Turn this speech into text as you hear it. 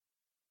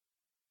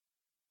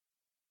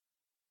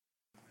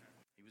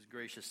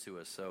gracious to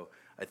us, so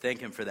I thank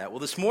him for that. Well,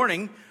 this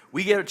morning,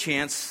 we get a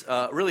chance,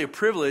 really a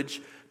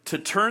privilege, to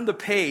turn the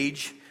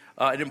page,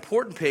 an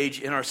important page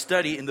in our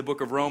study in the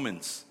book of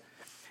Romans.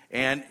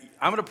 And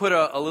I'm going to put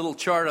a little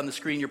chart on the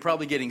screen. You're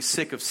probably getting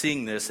sick of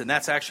seeing this, and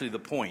that's actually the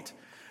point.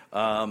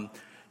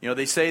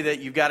 They say that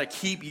you got to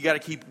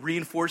keep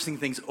reinforcing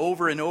things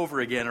over and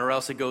over again, or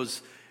else it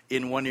goes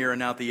in one ear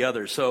and out the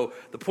other. So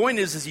the point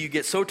is you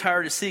get so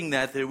tired of seeing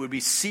that it would be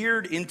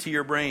seared into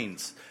your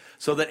brains,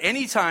 so that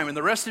any time in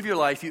the rest of your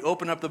life you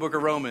open up the book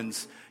of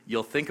Romans,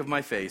 you'll think of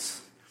my face.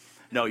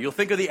 No, you'll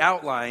think of the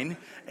outline,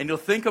 and you'll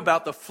think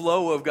about the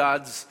flow of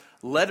God's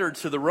letter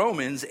to the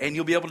Romans, and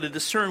you'll be able to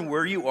discern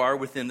where you are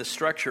within the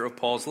structure of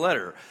Paul's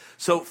letter.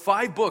 So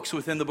 5 books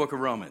within the book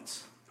of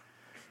Romans.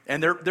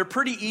 And they're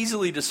pretty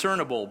easily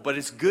discernible, but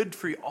it's good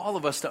for all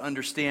of us to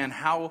understand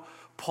how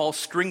Paul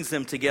strings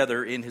them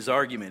together in his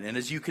argument. And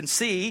as you can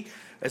see,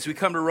 as we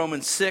come to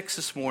Romans 6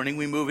 this morning,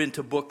 we move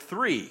into book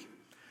 3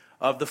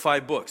 of the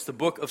 5 books, the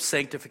book of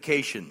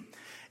sanctification.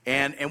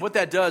 And what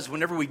that does,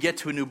 whenever we get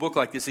to a new book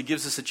like this, it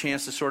gives us a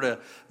chance to sort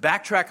of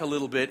backtrack a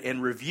little bit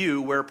and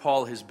review where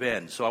Paul has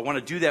been. So I want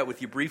to do that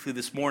with you briefly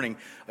this morning,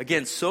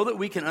 again, so that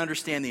we can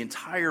understand the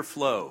entire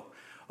flow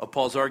of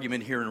Paul's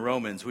argument here in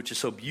Romans, which is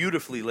so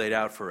beautifully laid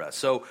out for us.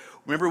 So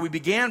remember, we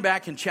began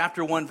back in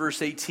chapter 1,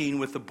 verse 18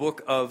 with the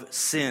book of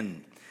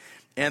sin.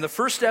 And the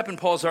first step in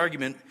Paul's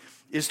argument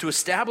is to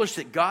establish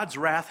that God's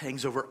wrath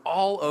hangs over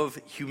all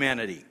of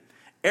humanity.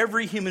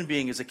 Every human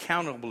being is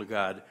accountable to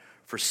God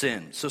for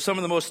sin. So some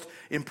of the most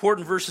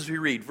important verses we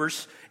read,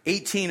 verse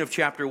 18 of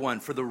chapter 1,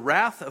 "For the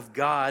wrath of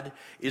God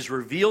is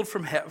revealed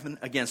from heaven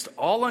against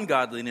all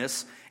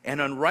ungodliness and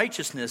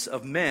unrighteousness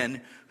of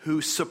men who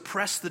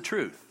suppress the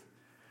truth."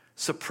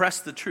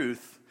 Suppress the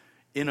truth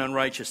in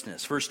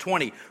unrighteousness. Verse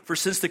 20, "For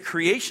since the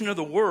creation of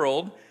the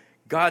world,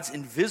 God's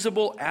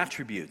invisible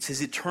attributes,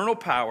 his eternal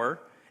power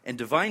and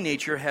divine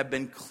nature have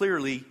been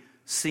clearly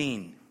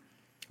seen,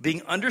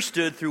 being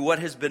understood through what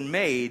has been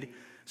made,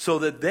 so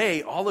that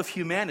they, all of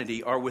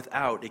humanity, are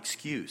without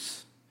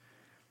excuse."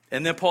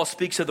 And then Paul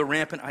speaks of the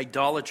rampant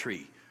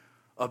idolatry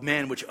of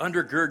man, which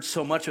undergirds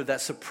so much of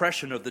that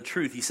suppression of the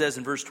truth. He says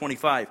in verse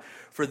 25,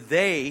 "For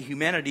they,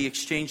 humanity,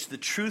 exchanged the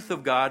truth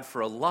of God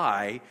for a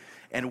lie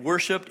and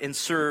worshipped and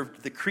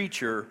served the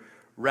creature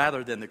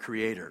rather than the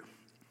Creator."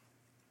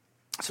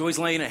 So he's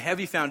laying a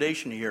heavy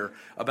foundation here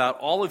about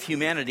all of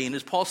humanity. And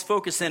as Paul's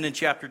focus then in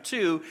chapter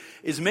 2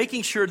 is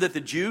making sure that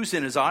the Jews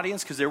in his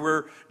audience, because there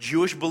were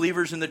Jewish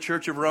believers in the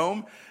church of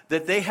Rome,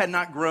 that they had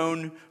not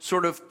grown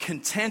sort of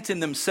content in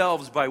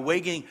themselves by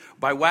wagging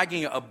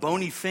a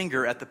bony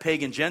finger at the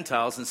pagan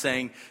Gentiles and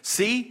saying,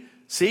 see,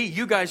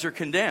 you guys are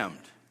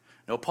condemned.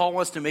 No, Paul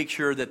wants to make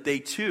sure that they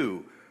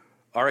too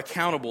are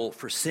accountable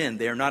for sin.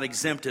 They are not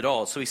exempt at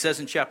all. So he says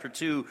in chapter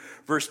 2,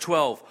 verse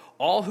 12,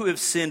 "All who have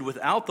sinned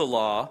without the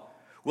law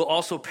will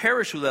also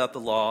perish without the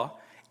law,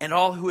 and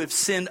all who have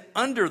sinned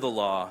under the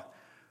law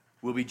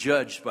will be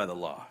judged by the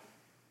law."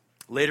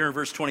 Later in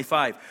verse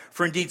 25,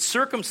 "For indeed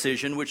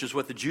circumcision," which is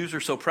what the Jews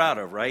are so proud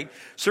of, right?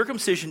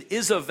 "Circumcision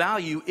is of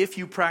value if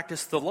you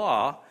practice the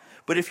law,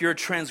 but if you're a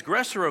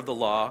transgressor of the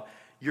law,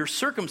 your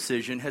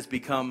circumcision has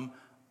become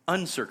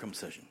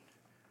uncircumcision.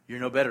 You're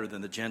no better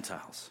than the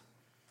Gentiles."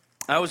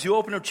 Now, as you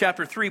open up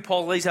chapter 3,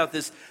 Paul lays out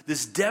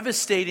this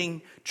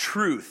devastating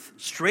truth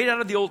straight out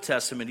of the Old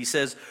Testament. He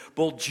says,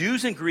 "Both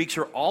Jews and Greeks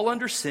are all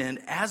under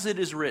sin, as it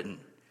is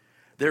written.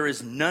 There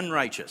is none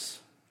righteous,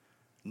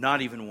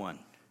 not even one.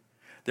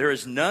 There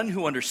is none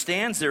who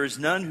understands. There is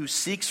none who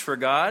seeks for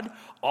God.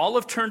 All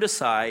have turned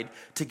aside.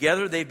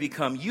 Together they've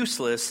become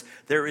useless.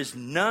 There is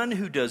none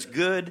who does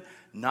good,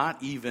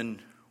 not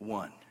even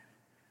one."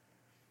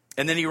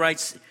 And then he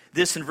writes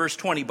this in verse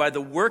 20, "By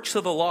the works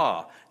of the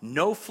law,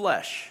 no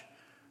flesh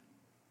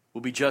will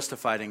be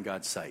justified in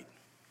God's sight."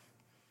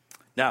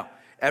 Now,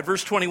 at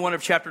verse 21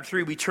 of chapter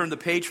 3, we turn the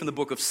page from the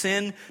book of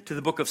sin to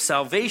the book of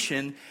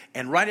salvation,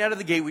 and right out of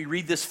the gate, we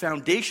read this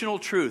foundational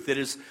truth that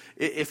is,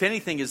 if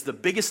anything, is the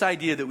biggest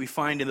idea that we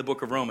find in the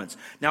book of Romans.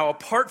 "Now,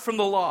 apart from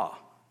the law,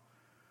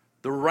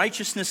 the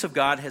righteousness of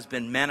God has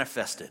been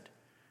manifested."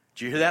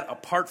 Do you hear that?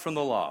 Apart from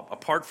the law,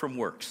 apart from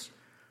works.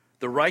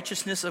 "The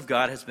righteousness of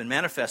God has been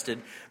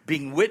manifested,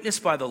 being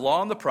witnessed by the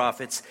law and the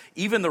prophets,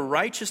 even the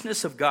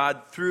righteousness of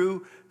God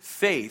through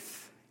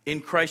faith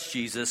in Christ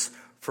Jesus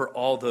for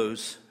all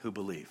those who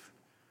believe."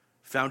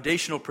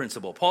 Foundational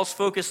principle. Paul's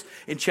focus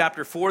in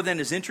chapter 4 then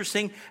is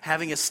interesting,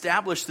 having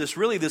established this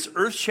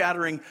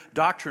earth-shattering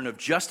doctrine of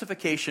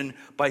justification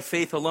by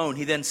faith alone.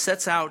 He then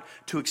sets out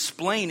to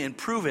explain and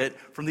prove it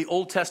from the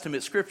Old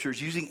Testament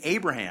scriptures using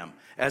Abraham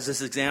as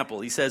this example.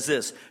 He says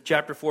this,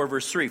 chapter 4,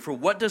 verse 3, "For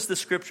what does the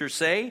scripture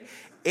say?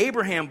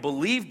 Abraham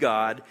believed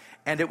God,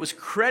 and it was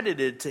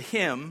credited to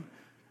him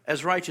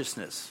as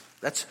righteousness."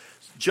 That's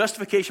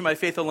justification by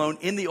faith alone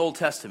in the Old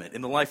Testament,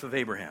 in the life of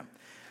Abraham.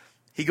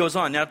 He goes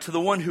on, "Now to the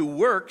one who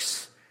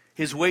works,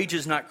 his wage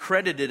is not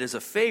credited as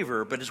a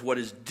favor, but as what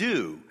is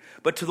due.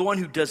 But to the one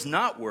who does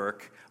not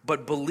work,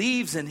 but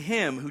believes in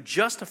him who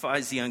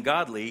justifies the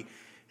ungodly,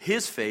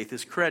 his faith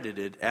is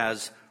credited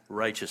as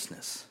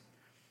righteousness."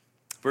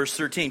 Verse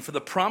 13, for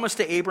the promise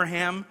to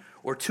Abraham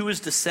or to his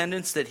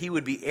descendants that he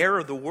would be heir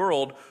of the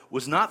world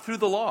was not through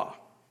the law,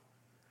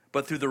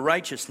 but through the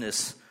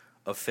righteousness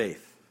of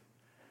faith.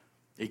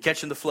 Are you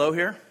catching the flow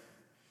here?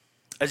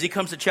 As he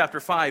comes to chapter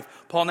 5,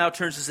 Paul now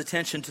turns his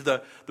attention to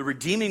the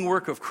redeeming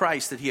work of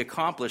Christ that he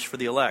accomplished for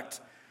the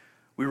elect.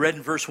 We read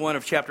in verse 1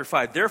 of chapter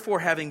 5, therefore,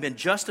 having been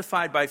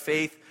justified by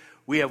faith,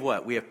 we have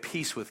what? We have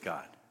peace with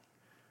God.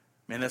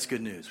 Man, that's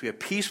good news. We have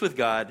peace with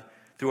God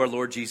through our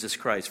Lord Jesus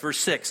Christ. Verse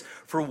 6,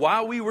 for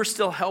while we were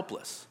still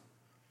helpless,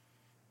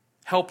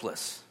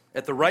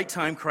 at the right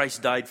time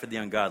Christ died for the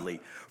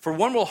ungodly. For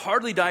one will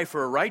hardly die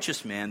for a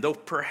righteous man, though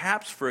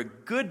perhaps for a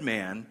good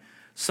man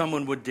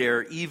someone would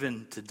dare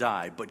even to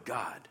die.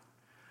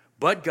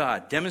 But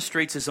God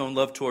demonstrates his own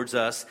love towards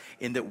us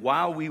in that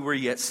while we were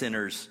yet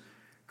sinners,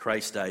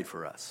 Christ died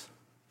for us.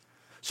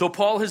 So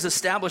Paul has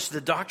established the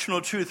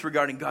doctrinal truth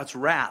regarding God's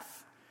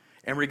wrath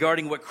and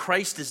regarding what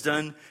Christ has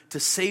done to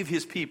save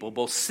his people,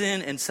 both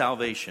sin and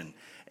salvation.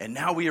 And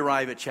now we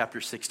arrive at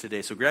chapter 6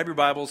 today. So grab your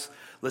Bibles.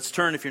 Let's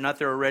turn, if you're not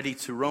there already,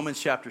 to Romans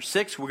chapter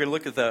 6. We're going to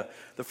look at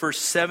the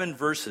first 7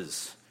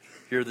 verses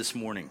here this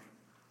morning.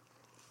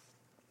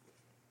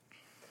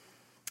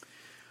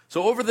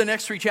 So over the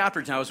next 3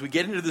 chapters now, as we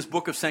get into this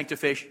book of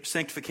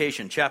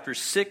sanctification, chapters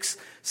 6,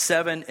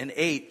 7, and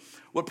 8,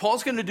 what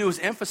Paul's going to do is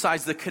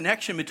emphasize the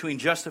connection between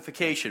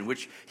justification,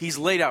 which he's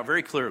laid out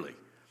very clearly.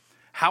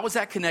 How is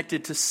that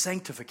connected to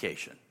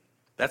sanctification?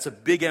 That's a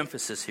big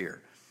emphasis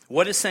here.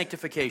 What is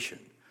sanctification?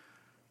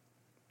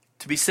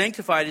 To be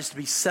sanctified is to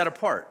be set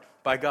apart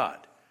by God,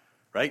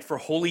 right, for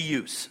holy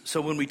use. So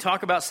when we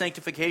talk about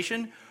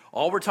sanctification,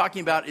 all we're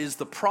talking about is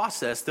the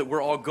process that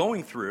we're all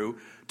going through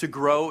to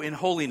grow in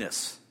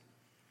holiness.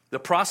 The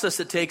process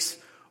that takes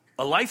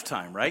a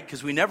lifetime, right,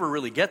 because we never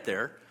really get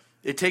there.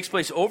 It takes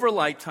place over a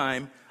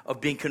lifetime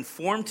of being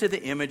conformed to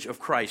the image of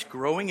Christ,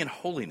 growing in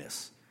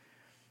holiness.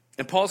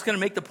 And Paul's going to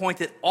make the point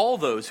that all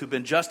those who've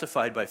been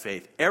justified by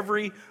faith,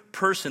 every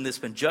person that's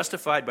been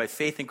justified by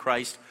faith in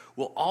Christ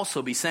will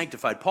also be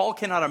sanctified. Paul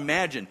cannot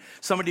imagine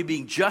somebody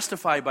being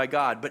justified by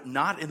God, but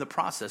not in the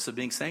process of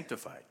being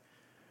sanctified.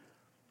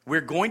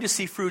 We're going to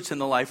see fruits in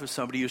the life of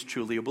somebody who's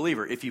truly a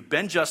believer. If you've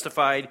been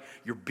justified,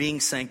 you're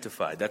being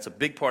sanctified. That's a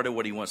big part of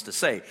what he wants to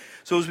say.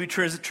 So as we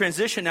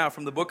transition now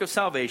from the book of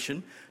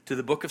salvation to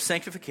the book of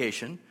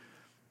sanctification,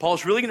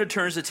 Paul's really going to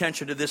turn his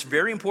attention to this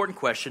very important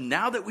question.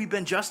 Now that we've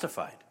been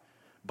justified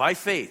by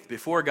faith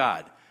before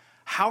God,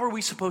 how are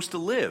we supposed to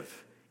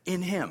live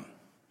in him?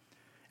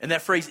 And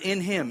that phrase,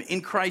 in him,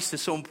 in Christ,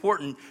 is so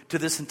important to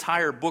this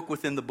entire book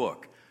within the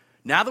book.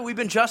 Now that we've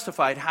been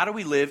justified, how do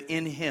we live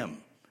in him?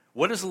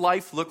 What does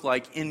life look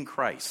like in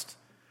Christ?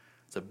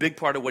 It's a big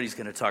part of what he's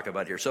going to talk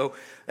about here. So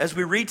as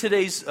we read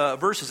today's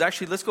verses,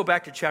 actually, let's go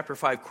back to chapter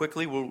 5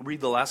 quickly. We'll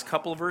read the last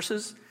couple of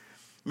verses.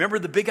 Remember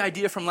the big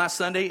idea from last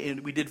Sunday?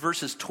 And we did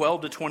verses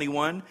 12 to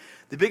 21.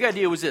 The big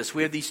idea was this.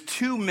 We have these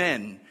 2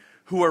 men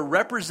who are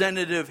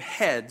representative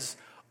heads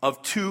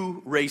of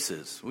 2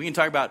 races. We can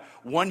talk about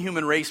one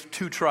human race,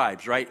 2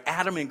 tribes, right?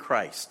 Adam and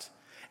Christ.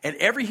 And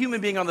every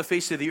human being on the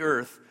face of the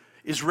earth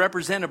is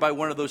represented by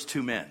one of those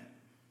 2 men.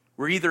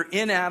 We're either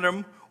in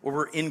Adam or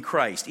we're in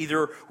Christ.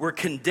 Either we're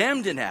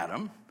condemned in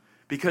Adam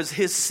because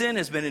his sin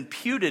has been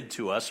imputed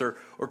to us or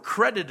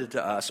credited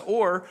to us,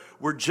 or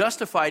we're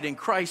justified in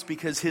Christ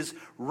because his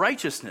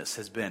righteousness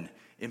has been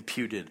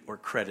imputed or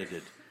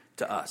credited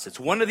to us. It's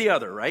one or the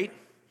other, right?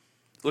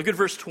 Look at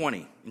verse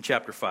 20 in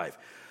chapter 5.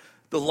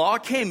 The law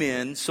came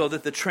in so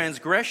that the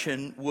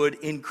transgression would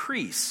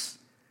increase.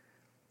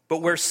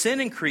 But where sin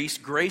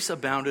increased, grace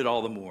abounded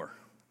all the more.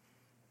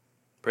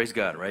 Praise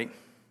God, right?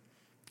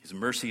 His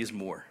mercy is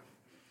more.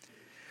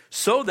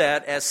 So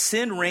that as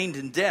sin reigned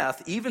in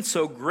death, even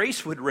so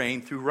grace would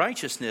reign through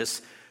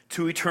righteousness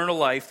to eternal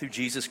life through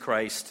Jesus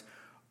Christ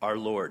our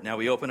Lord. Now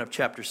we open up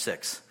chapter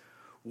 6.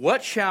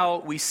 What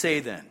shall we say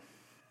then?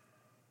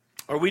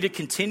 Are we to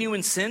continue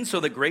in sin so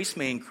that grace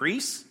may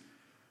increase?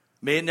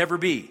 May it never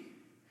be.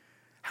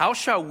 How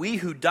shall we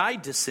who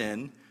died to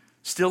sin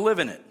still live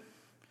in it?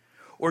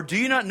 Or do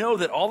you not know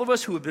that all of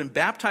us who have been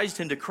baptized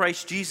into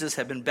Christ Jesus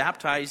have been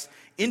baptized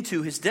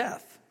into his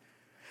death?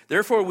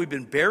 Therefore we've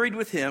been buried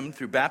with him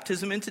through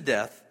baptism into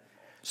death,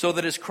 so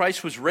that as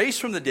Christ was raised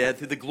from the dead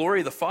through the glory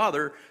of the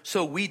Father,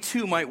 so we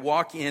too might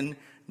walk in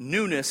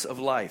newness of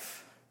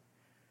life.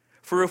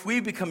 For if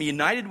we become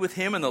united with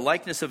him in the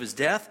likeness of his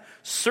death,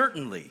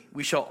 certainly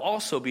we shall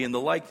also be in the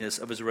likeness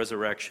of his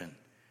resurrection.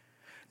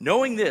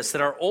 Knowing this,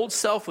 that our old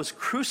self was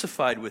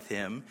crucified with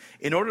him,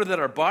 in order that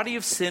our body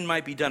of sin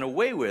might be done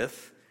away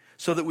with,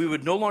 so that we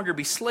would no longer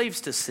be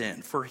slaves to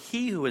sin. For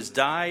he who has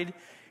died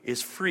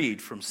is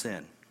freed from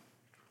sin.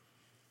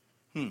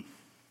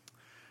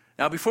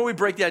 Now, before we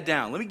break that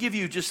down, I want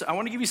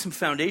to give you some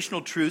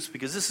foundational truths,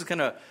 because this is going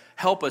to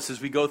help us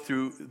as we go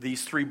through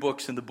these 3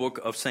 books in the book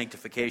of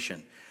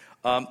sanctification.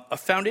 A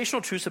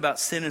foundational truth about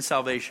sin and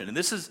salvation. And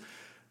this is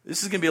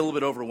going to be a little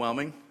bit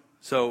overwhelming.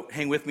 So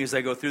hang with me as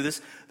I go through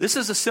this. This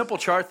is a simple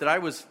chart that I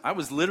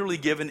was literally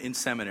given in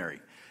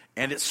seminary.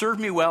 And it served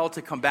me well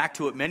to come back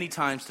to it many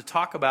times to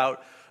talk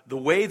about the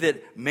way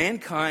that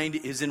mankind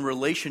is in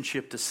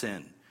relationship to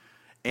sin.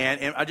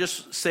 And I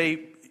just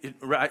say,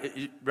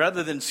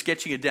 rather than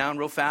sketching it down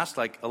real fast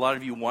like a lot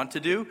of you want to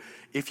do,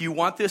 if you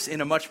want this in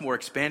a much more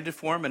expanded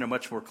form, in a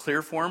much more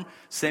clear form,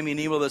 send me an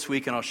email this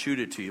week and I'll shoot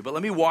it to you. But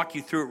let me walk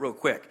you through it real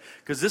quick,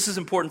 because this is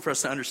important for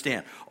us to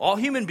understand. All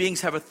human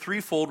beings have a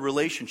threefold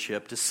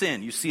relationship to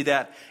sin. You see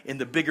that in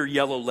the bigger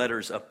yellow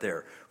letters up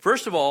there.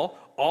 First of all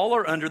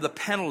are under the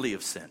penalty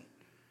of sin,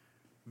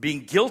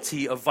 being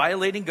guilty of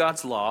violating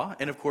God's law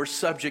and, of course,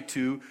 subject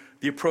to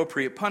the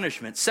appropriate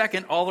punishment.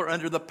 Second, all are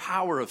under the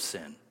power of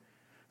sin.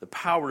 The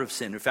power of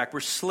sin. In fact, we're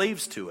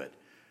slaves to it.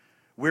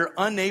 We're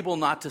unable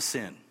not to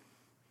sin.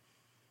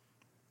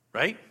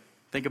 Right?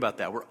 Think about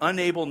that. We're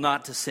unable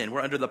not to sin.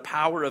 We're under the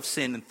power of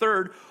sin. And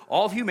third,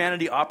 all of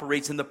humanity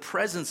operates in the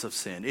presence of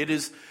sin. It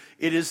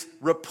is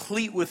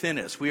replete within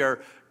us. We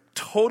are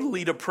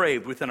totally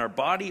depraved within our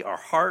body, our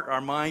heart,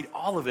 our mind.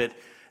 All of it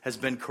has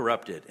been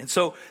corrupted. And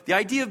so the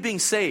idea of being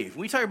saved,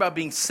 when we talk about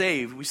being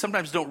saved, we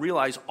sometimes don't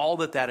realize all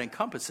that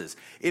encompasses.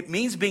 It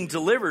means being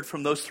delivered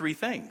from those three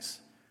things.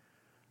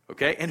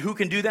 Okay? And who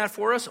can do that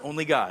for us?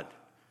 Only God.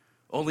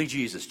 Only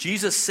Jesus.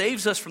 Jesus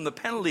saves us from the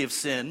penalty of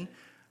sin.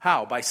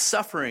 How? By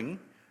suffering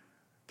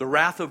the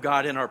wrath of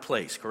God in our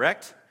place,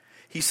 correct?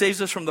 He saves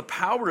us from the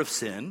power of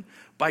sin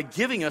by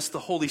giving us the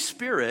Holy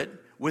Spirit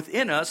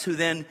within us, who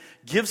then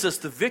gives us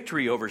the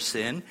victory over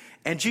sin.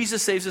 And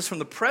Jesus saves us from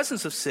the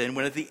presence of sin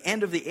when at the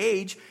end of the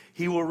age,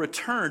 he will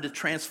return to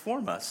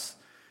transform us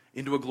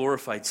into a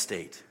glorified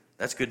state.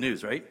 That's good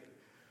news, right?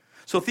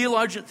 So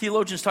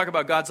theologians talk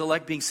about God's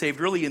elect being saved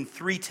really in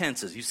three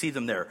tenses. You see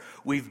them there.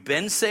 We've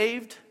been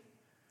saved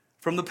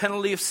from the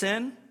penalty of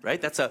sin,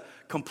 right? That's a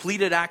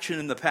completed action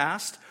in the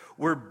past.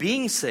 We're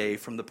being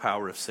saved from the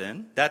power of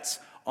sin. That's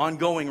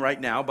ongoing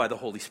right now by the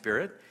Holy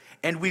Spirit.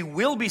 And we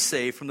will be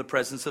saved from the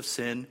presence of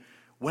sin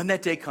when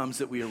that day comes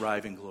that we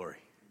arrive in glory.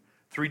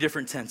 Three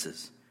different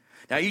tenses.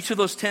 Now, each of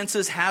those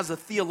tenses has a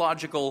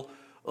theological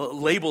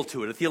label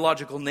to it, a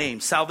theological name.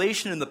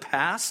 Salvation in the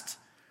past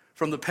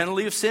from the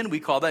penalty of sin, we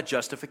call that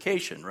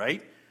justification,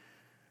 right?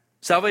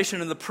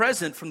 Salvation in the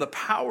present from the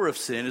power of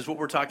sin is what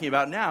we're talking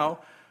about now.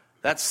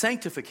 That's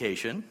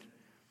sanctification.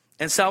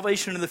 And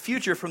salvation in the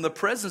future from the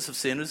presence of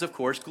sin is, of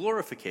course,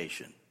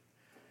 glorification.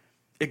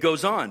 It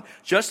goes on.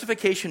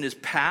 Justification is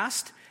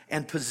past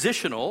and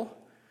positional.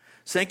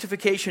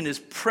 Sanctification is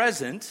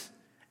present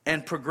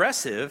and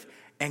progressive.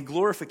 And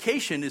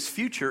glorification is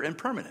future and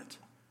permanent.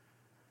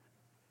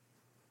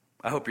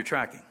 I hope you're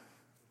tracking.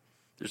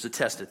 There's a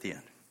test at the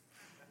end.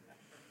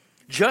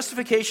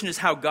 Justification is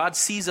how God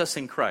sees us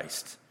in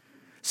Christ.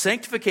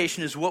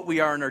 Sanctification is what we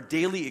are in our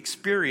daily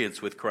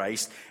experience with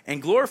Christ,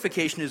 and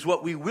glorification is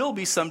what we will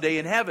be someday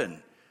in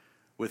heaven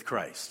with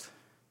Christ.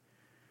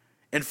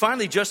 And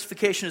finally,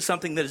 justification is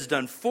something that is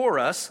done for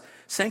us,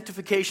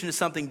 sanctification is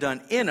something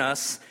done in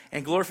us,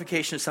 and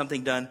glorification is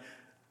something done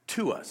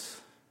to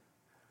us.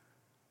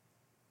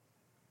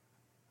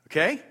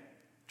 Okay?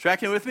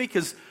 Tracking with me?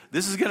 Because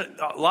this is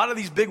a lot of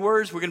these big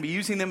words, we're going to be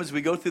using them as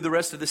we go through the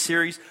rest of the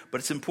series, but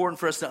it's important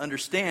for us to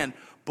understand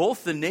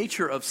both the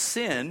nature of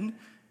sin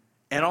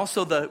and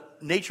also the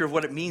nature of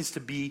what it means to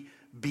be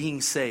being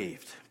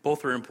saved.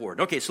 Both are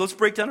important. Okay, so let's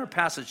break down our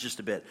passage just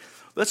a bit.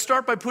 Let's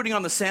start by putting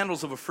on the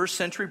sandals of a first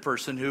century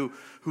person who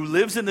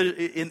lives in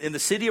the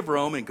city of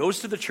Rome and goes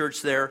to the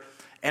church there.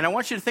 And I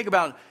want you to think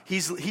about,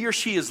 he or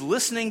she is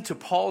listening to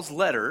Paul's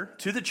letter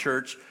to the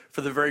church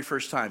for the very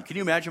first time. Can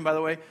you imagine, by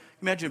the way?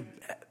 Imagine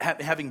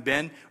having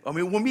been,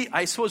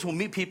 I suppose we'll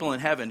meet people in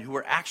heaven who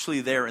were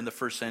actually there in the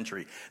first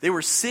century. They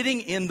were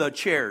sitting in the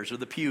chairs or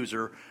the pews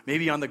or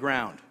maybe on the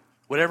ground,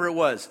 whatever it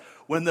was.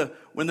 When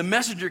the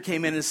messenger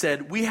came in and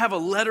said, we have a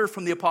letter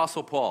from the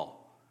Apostle Paul.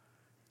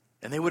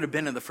 And they would have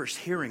been in the first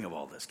hearing of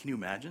all this. Can you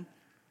imagine?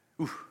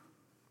 Oof.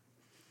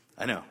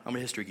 I know, I'm a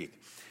history geek.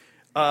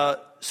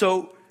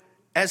 So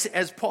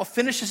as Paul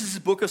finishes his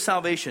book of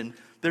salvation,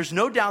 there's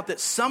no doubt that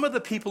some of the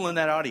people in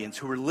that audience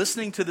who were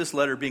listening to this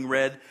letter being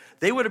read,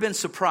 they would have been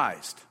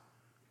surprised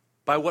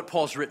by what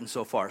Paul's written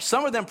so far.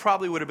 Some of them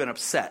probably would have been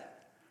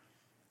upset,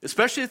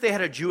 especially if they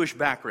had a Jewish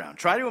background.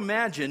 Try to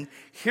imagine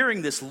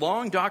hearing this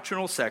long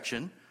doctrinal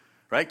section,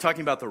 right,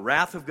 talking about the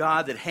wrath of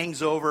God that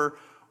hangs over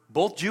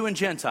both Jew and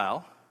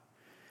Gentile,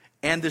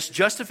 and this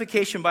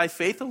justification by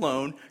faith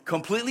alone,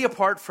 completely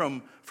apart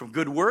from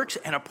good works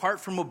and apart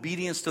from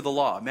obedience to the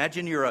law.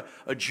 Imagine you're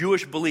a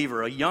Jewish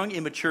believer, a young,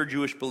 immature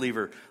Jewish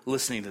believer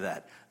listening to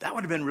that. That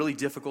would have been really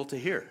difficult to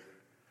hear.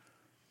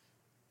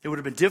 It would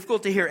have been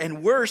difficult to hear.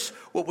 And worse,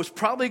 what was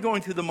probably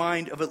going through the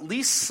mind of at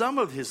least some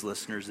of his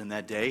listeners in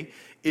that day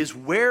is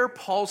where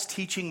Paul's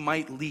teaching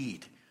might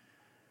lead.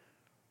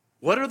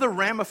 What are the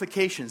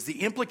ramifications,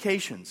 the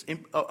implications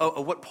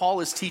of what Paul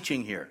is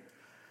teaching here?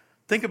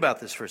 Think about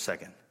this for a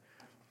second.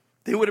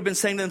 They would have been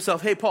saying to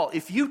themselves, hey, Paul,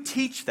 if you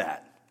teach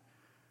that,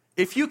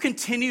 if you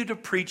continue to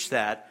preach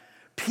that,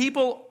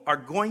 people are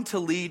going to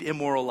lead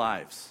immoral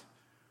lives.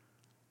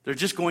 They're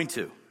just going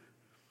to.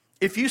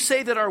 If you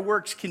say that our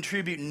works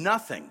contribute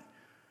nothing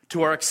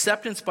to our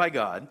acceptance by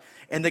God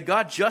and that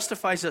God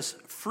justifies us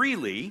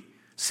freely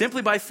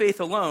simply by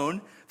faith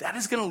alone, that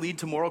is going to lead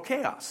to moral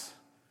chaos.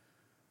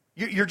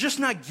 You're just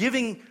not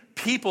giving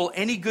people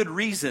any good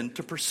reason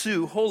to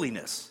pursue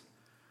holiness.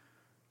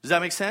 Does that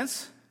make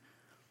sense?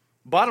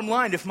 Bottom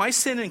line, if my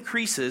sin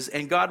increases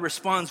and God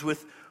responds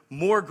with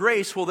more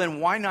grace, well then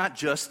why not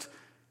just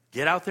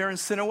get out there and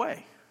sin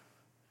away?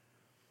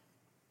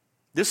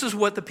 This is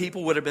what the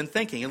people would have been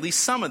thinking, at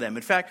least some of them.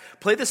 In fact,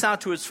 play this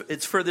out to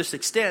its furthest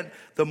extent.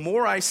 The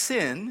more I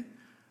sin,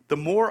 the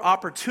more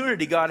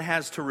opportunity God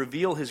has to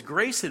reveal his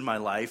grace in my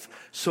life.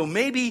 So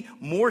maybe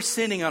more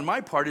sinning on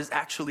my part is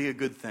actually a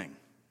good thing.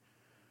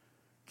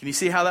 Can you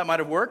see how that might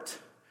have worked?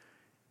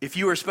 If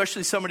you were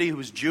especially somebody who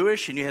was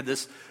Jewish and you had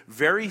this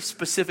very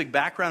specific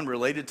background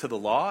related to the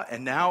law,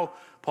 and now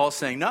Paul's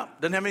saying, no,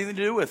 doesn't have anything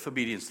to do with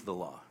obedience to the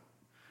law.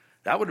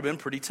 That would have been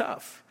pretty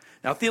tough.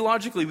 Now,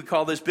 theologically, we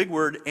call this big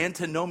word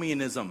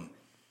antinomianism.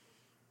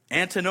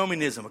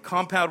 Antinomianism, a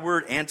compound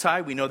word,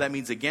 anti, we know that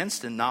means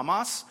against, and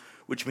nomos,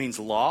 which means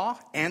law,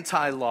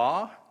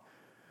 anti-law.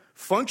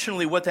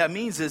 Functionally, what that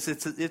means is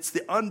it's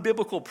the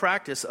unbiblical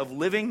practice of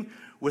living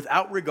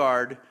without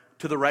regard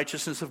to the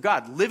righteousness of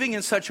God. Living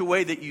in such a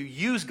way that you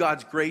use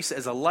God's grace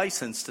as a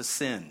license to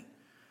sin.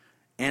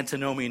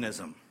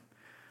 Antinomianism.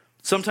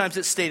 Sometimes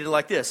it's stated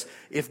like this: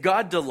 if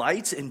God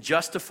delights in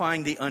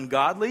justifying the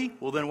ungodly,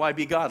 well then why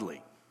be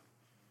godly?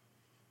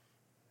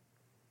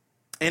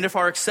 And if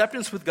our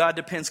acceptance with God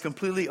depends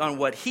completely on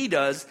what he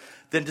does,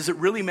 then does it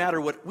really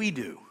matter what we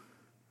do?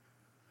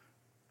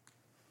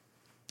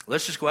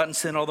 Let's just go out and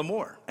sin all the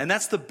more. And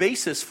that's the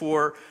basis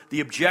for the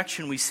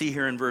objection we see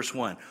here in verse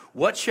 1.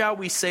 What shall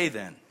we say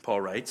then,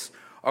 Paul writes?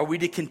 Are we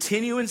to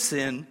continue in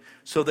sin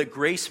so that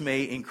grace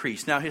may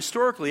increase? Now,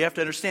 historically, you have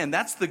to understand,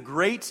 that's the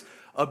great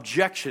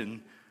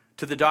objection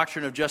to the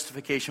doctrine of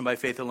justification by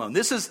faith alone.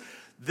 This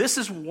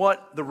is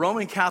what the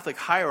Roman Catholic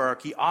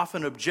hierarchy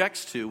often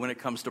objects to when it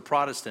comes to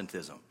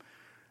Protestantism.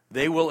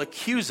 They will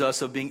accuse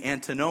us of being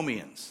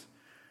antinomians,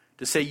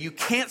 to say you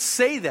can't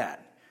say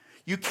that.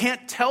 You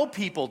can't tell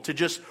people to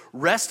just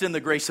rest in the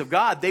grace of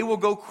God. They will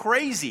go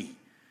crazy.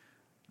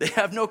 They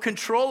have no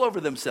control over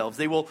themselves.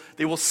 They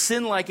will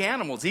sin like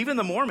animals. Even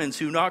the Mormons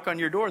who knock on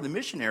your door, the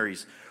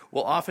missionaries,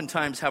 will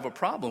oftentimes have a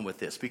problem with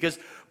this, because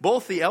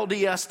both the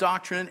LDS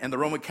doctrine and the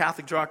Roman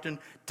Catholic doctrine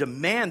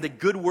demand that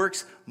good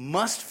works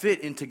must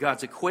fit into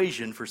God's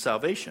equation for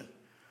salvation.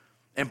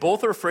 And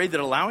both are afraid that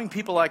allowing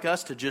people like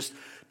us to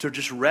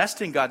just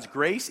rest in God's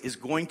grace is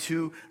going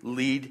to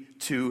lead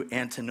to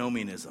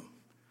antinomianism.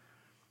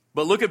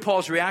 But look at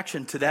Paul's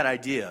reaction to that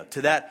idea,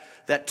 to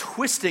that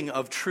twisting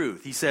of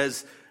truth. He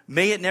says,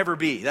 may it never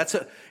be.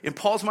 In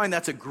Paul's mind,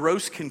 that's a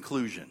gross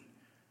conclusion.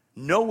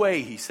 No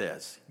way, he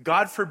says.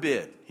 God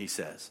forbid, he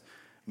says.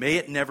 May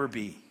it never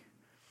be.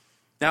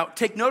 Now,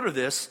 take note of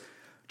this.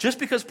 Just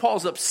because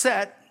Paul's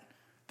upset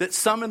that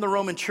some in the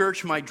Roman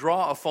church might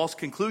draw a false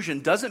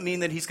conclusion doesn't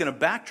mean that he's going to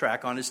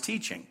backtrack on his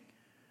teaching.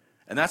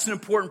 And that's an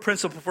important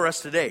principle for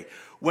us today.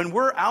 When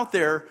we're out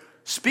there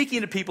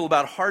speaking to people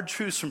about hard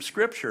truths from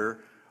Scripture,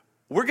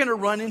 we're going to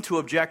run into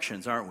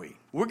objections, aren't we?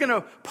 We're going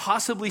to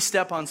possibly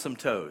step on some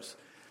toes.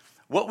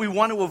 What we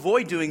want to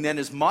avoid doing then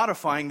is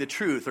modifying the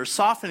truth or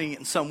softening it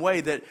in some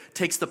way that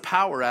takes the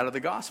power out of the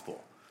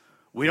gospel.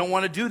 We don't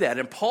want to do that,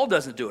 and Paul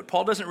doesn't do it.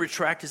 Paul doesn't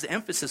retract his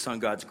emphasis on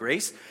God's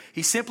grace.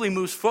 He simply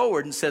moves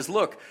forward and says,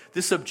 look,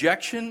 this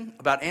objection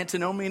about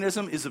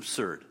antinomianism is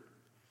absurd.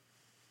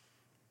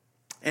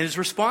 And his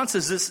response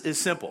is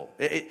simple.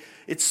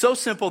 It's so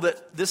simple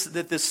that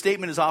this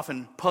statement has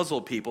often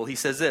puzzled people. He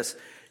says this: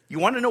 you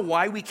want to know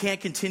why we can't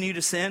continue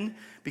to sin?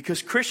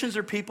 Because Christians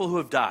are people who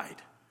have died.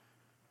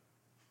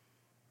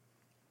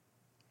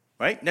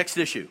 Right? Next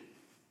issue.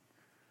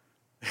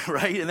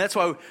 Right? And that's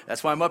why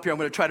I'm up here. I'm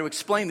going to try to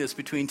explain this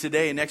between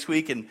today and next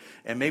week and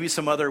maybe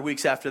some other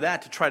weeks after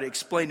that to try to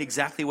explain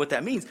exactly what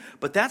that means.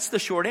 But that's the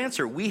short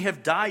answer. We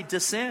have died to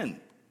sin.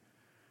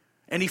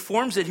 And he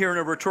forms it here in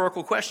a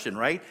rhetorical question,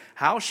 right?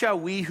 How shall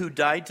we who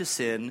died to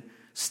sin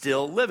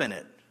still live in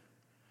it?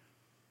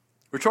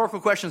 Rhetorical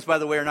questions, by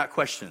the way, are not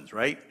questions,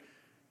 right?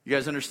 You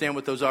guys understand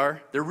what those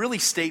are? They're really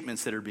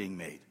statements that are being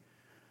made.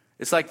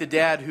 It's like the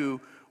dad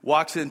who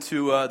walks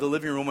into the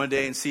living room one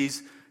day and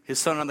sees his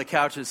son on the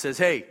couch and says,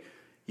 hey,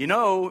 you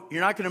know,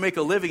 you're not going to make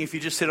a living if you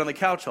just sit on the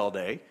couch all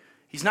day.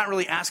 He's not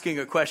really asking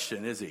a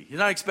question, is he? He's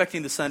not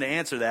expecting the son to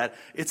answer that.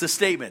 It's a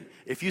statement.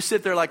 If you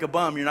sit there like a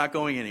bum, you're not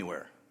going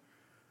anywhere.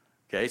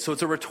 Okay, so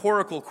it's a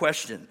rhetorical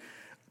question.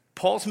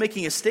 Paul's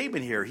making a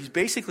statement here. He's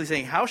basically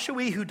saying, how shall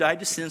we who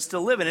died to sin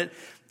still live in it?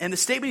 And the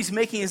statement he's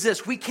making is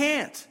this: we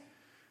can't.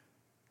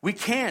 We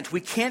can't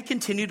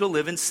continue to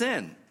live in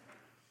sin.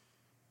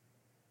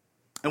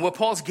 And what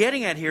Paul's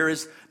getting at here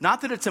is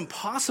not that it's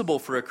impossible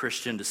for a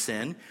Christian to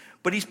sin,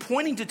 but he's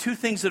pointing to two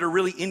things that are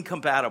really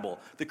incompatible.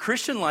 The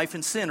Christian life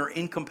and sin are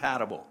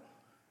incompatible,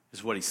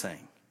 is what he's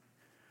saying.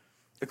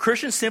 A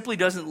Christian simply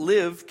doesn't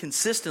live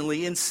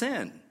consistently in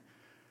sin.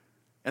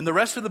 And the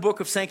rest of the book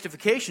of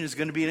sanctification is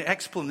going to be an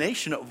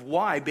explanation of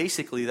why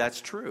basically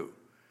that's true.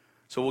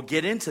 So we'll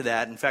get into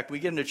that. In fact, we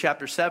get into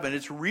chapter 7,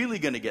 it's really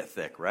going to get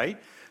thick, right?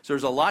 So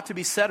there's a lot to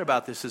be said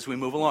about this as we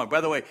move along.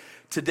 By the way,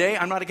 today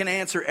I'm not going to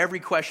answer every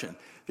question.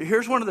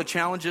 Here's one of the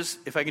challenges,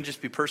 if I can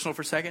just be personal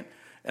for a second,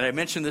 and I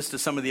mentioned this to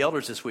some of the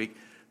elders this week.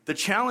 The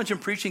challenge in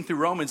preaching through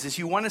Romans is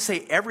you want to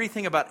say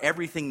everything about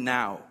everything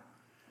now.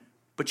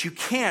 But you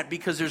can't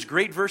because there's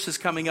great verses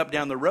coming up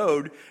down the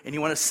road, and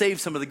you want to save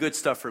some of the good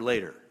stuff for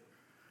later.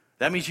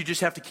 That means you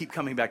just have to keep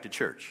coming back to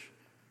church,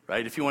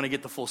 right, if you want to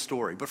get the full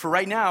story. But for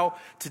right now,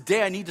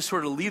 today I need to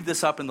sort of leave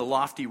this up in the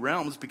lofty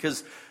realms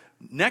because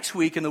next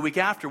week and the week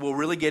after, we'll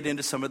really get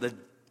into some of the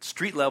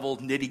street-level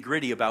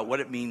nitty-gritty about what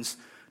it means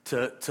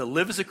to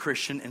live as a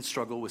Christian and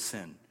struggle with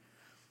sin.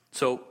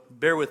 So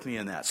bear with me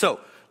in that. So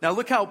now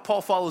look how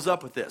Paul follows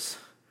up with this.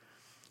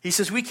 He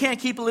says, we can't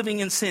keep living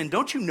in sin.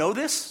 Don't you know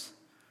this?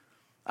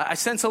 I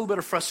sense a little bit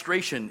of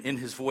frustration in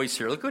his voice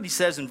here. Look what he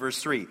says in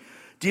verse 3.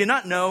 Do you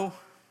not know?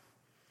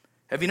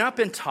 Have you not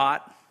been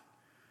taught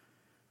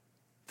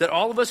that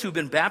all of us who've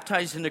been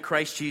baptized into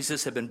Christ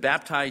Jesus have been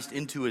baptized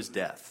into his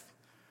death?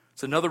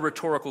 It's another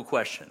rhetorical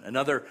question,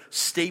 another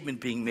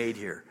statement being made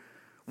here.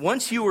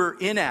 Once you were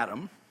in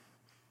Adam,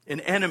 an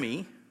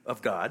enemy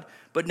of God,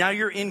 but now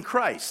you're in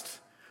Christ.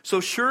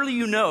 So surely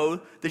you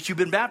know that you've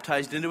been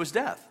baptized into his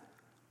death.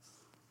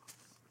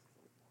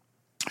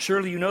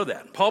 Surely you know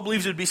that. Paul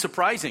believes it would be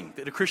surprising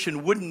that a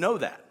Christian wouldn't know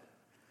that.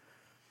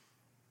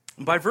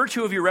 By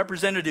virtue of your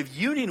representative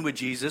union with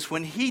Jesus,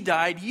 when he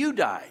died, you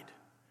died.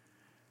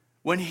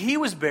 When he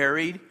was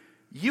buried,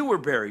 you were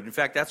buried. In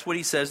fact, that's what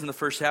he says in the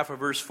first half of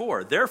verse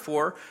 4.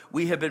 Therefore,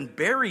 we have been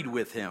buried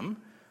with him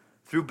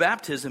through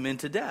baptism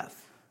into death.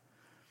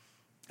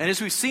 And as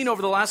we've seen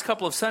over the last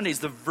couple of Sundays,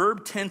 the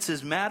verb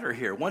tenses matter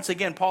here. Once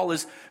again, Paul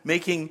is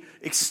making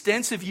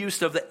extensive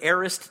use of the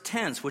aorist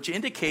tense, which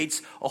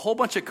indicates a whole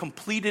bunch of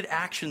completed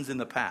actions in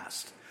the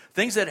past.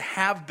 Things that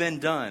have been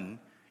done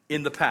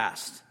in the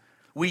past.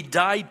 We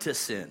died to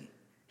sin,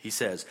 he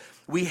says.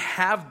 We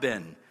have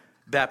been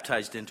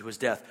baptized into his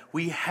death.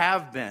 We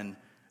have been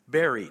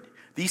buried.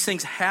 These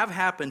things have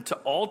happened to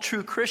all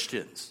true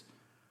Christians.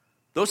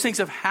 Those things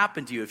have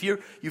happened to you. If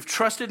you've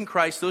trusted in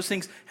Christ, those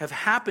things have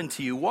happened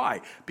to you.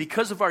 Why?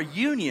 Because of our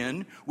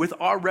union with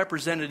our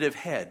representative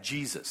head,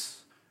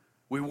 Jesus.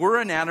 We were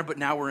in Adam, but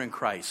now we're in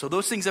Christ. So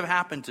those things have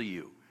happened to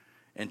you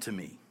and to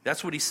me.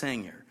 That's what he's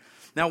saying here.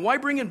 Now, why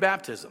bring in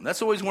baptism?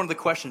 That's always one of the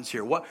questions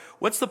here.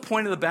 What's the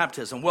point of the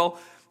baptism? Well,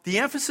 the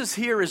emphasis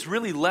here is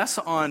really less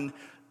on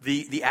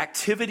the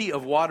activity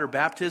of water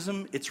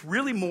baptism. It's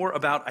really more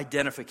about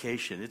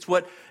identification. It's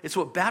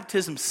what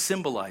baptism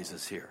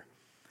symbolizes here.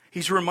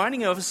 He's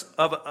reminding us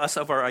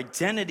of our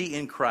identity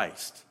in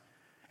Christ.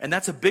 And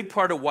that's a big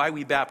part of why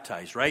we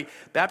baptize, right?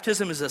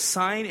 Baptism is a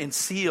sign and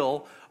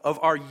seal of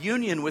our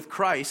union with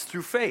Christ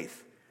through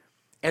faith.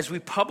 As we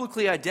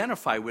publicly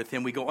identify with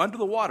him, we go under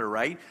the water,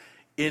 right?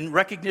 In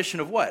recognition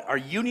of what? Our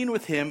union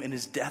with him in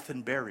his death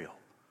and burial.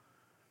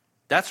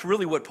 That's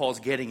really what Paul's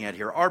getting at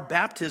here. Our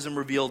baptism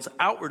reveals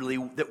outwardly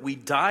that we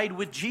died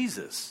with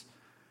Jesus.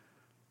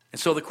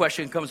 And so the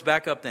question comes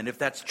back up then. If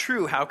that's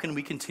true, how can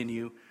we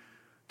continue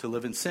to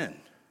live in sin?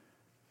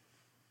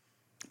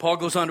 Paul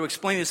goes on to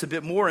explain this a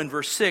bit more in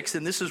verse 6,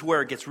 and this is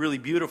where it gets really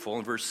beautiful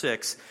in verse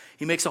 6.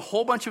 He makes a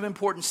whole bunch of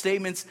important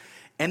statements,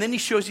 and then he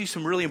shows you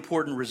some really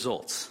important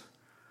results.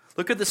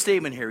 Look at the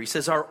statement here. He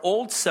says, our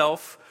old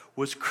self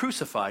was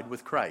crucified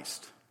with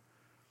Christ.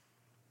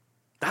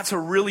 That's a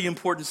really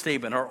important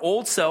statement. Our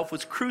old self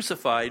was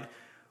crucified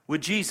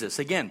with Jesus.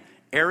 Again,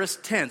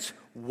 aorist tense,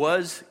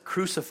 was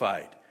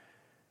crucified.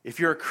 If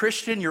you're a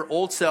Christian, your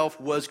old self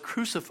was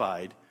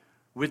crucified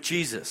with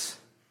Jesus.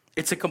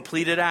 It's a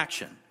completed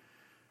action.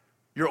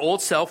 Your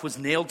old self was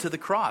nailed to the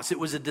cross. It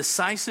was a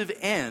decisive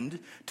end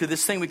to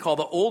this thing we call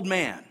the old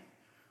man,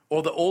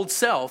 or the old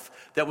self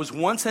that was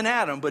once in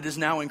Adam but is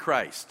now in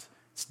Christ.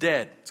 It's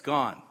dead. It's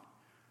gone.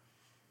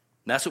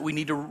 And that's what we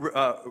need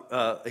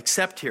to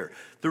accept here.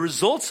 The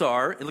results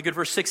are, and look at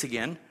verse 6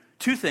 again,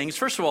 two things.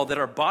 First of all, that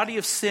our body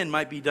of sin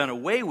might be done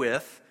away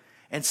with,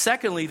 and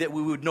secondly, that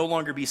we would no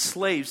longer be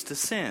slaves to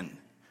sin.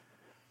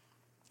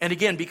 And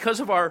again,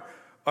 because of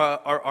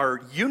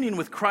our union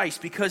with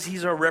Christ, because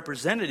he's our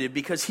representative,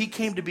 because he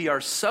came to be our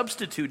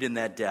substitute in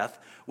that death,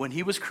 when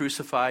he was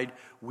crucified,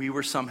 we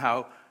were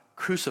somehow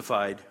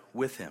crucified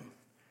with him.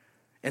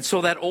 And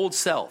so that old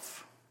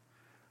self,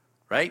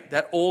 right,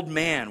 that old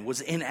man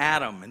was in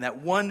Adam, and that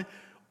one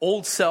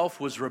old self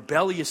was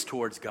rebellious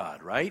towards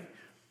God, right?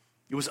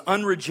 It was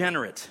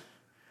unregenerate.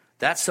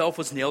 That self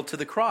was nailed to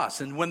the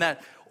cross. And when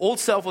that old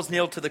self was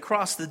nailed to the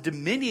cross, the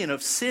dominion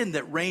of sin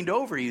that reigned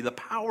over you, the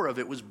power of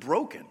it was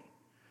broken.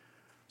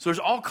 So there's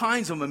all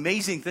kinds of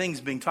amazing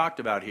things being talked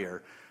about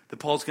here that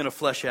Paul's going to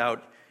flesh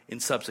out in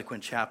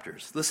subsequent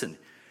chapters. Listen,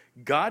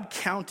 God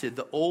counted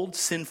the old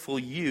sinful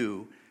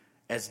you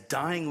as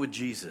dying with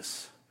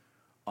Jesus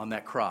on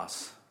that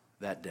cross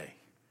that day.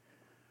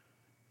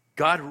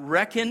 God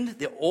reckoned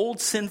the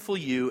old sinful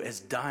you as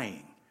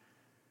dying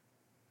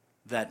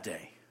that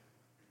day.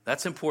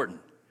 That's important.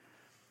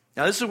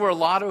 Now, this is where a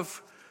lot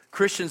of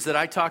Christians that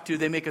I talk to,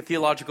 they make a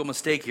theological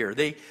mistake here.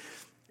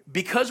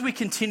 because we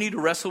continue to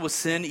wrestle with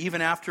sin,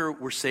 even after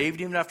we're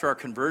saved, even after our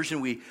conversion,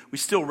 we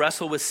still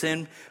wrestle with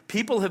sin.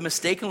 People have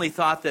mistakenly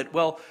thought that,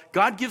 well,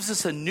 God gives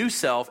us a new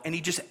self, and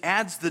he just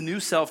adds the new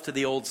self to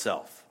the old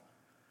self,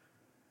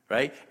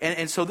 right?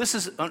 And so this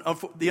is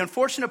the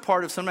unfortunate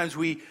part of sometimes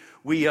we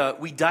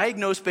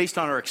diagnose based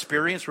on our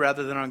experience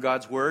rather than on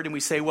God's word, and we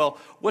say, well,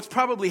 what's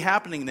probably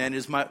happening then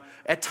is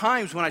at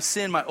times when I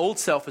sin, my old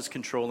self is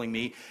controlling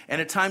me, and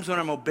at times when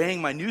I'm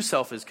obeying, my new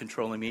self is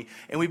controlling me,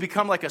 and we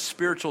become like a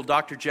spiritual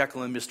Dr.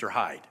 Jekyll and Mr.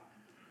 Hyde.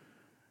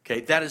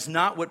 Okay, that is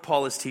not what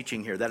Paul is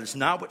teaching here. That is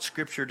not what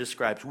Scripture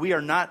describes. We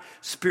are not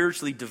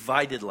spiritually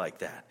divided like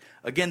that.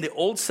 Again, the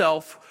old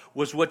self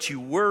was what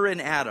you were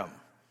in Adam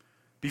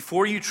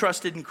before you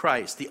trusted in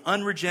Christ, the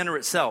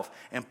unregenerate self.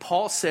 And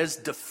Paul says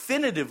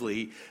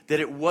definitively that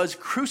it was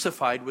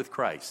crucified with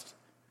Christ.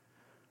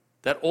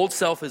 That old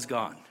self is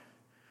gone.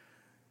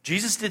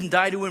 Jesus didn't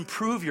die to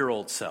improve your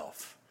old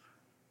self.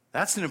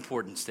 That's an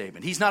important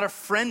statement. He's not a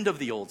friend of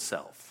the old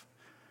self.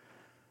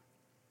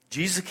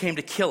 Jesus came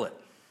to kill it.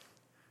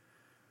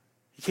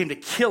 He came to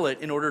kill it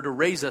in order to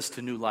raise us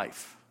to new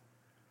life.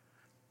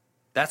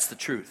 That's the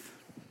truth.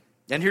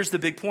 And here's the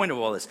big point of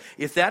all this.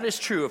 If that is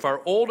true, if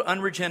our old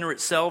unregenerate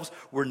selves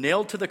were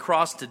nailed to the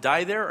cross to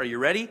die there, are you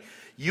ready?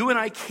 You and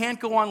I can't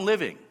go on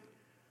living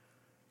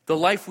the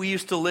life we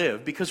used to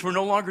live because we're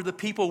no longer the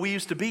people we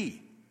used to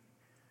be.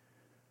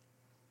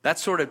 That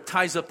sort of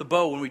ties up the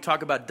bow when we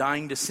talk about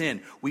dying to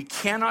sin. We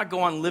cannot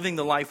go on living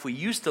the life we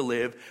used to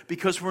live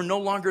because we're no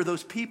longer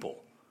those people.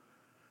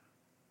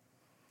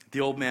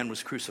 The old man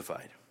was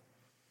crucified.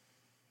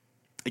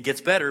 It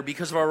gets better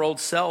because of our old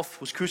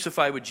self was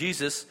crucified with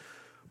Jesus.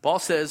 Paul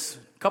says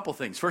a couple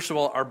things. First of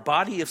all, our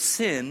body of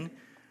sin,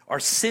 our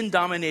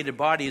sin-dominated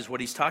body is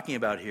what he's talking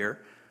about here,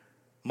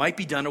 might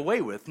be done away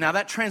with. Now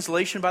that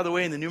translation, by the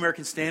way, in the New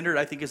American Standard,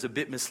 I think is a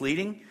bit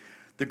misleading.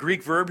 The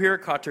Greek verb here,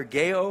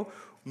 katergeo,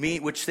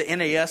 which the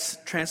NAS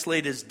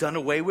translated as done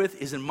away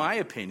with, is, in my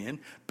opinion,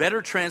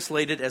 better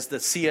translated as the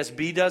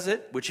CSB does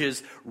it, which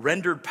is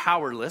rendered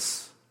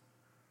powerless,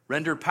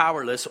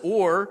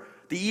 or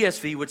the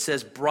ESV, which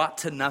says brought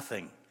to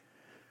nothing.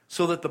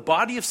 So that the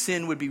body of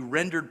sin would be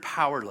rendered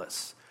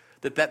powerless.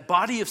 That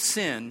body of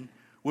sin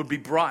would be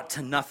brought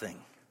to nothing.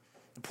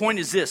 The point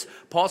is this.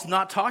 Paul's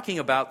not talking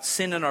about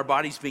sin in our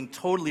bodies being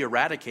totally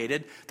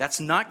eradicated. That's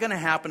not going to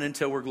happen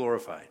until we're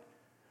glorified.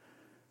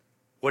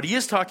 What he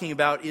is talking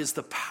about is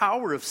the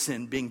power of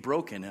sin being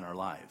broken in our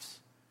lives.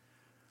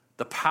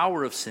 The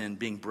power of sin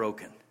being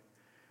broken.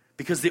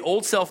 Because the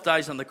old self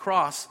dies on the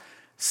cross,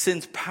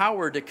 sin's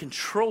power to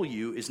control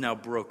you is now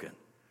broken.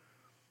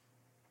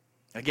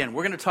 Again,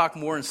 we're going to talk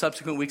more in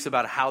subsequent weeks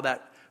about how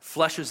that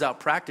fleshes out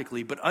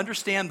practically, but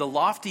understand the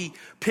lofty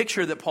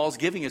picture that Paul's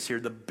giving us here.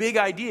 The big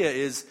idea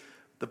is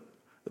the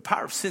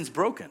power of sin's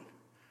broken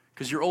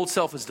because your old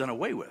self is done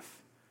away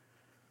with.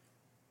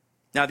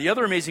 Now, the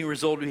other amazing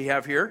result we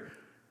have here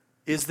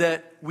is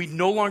that we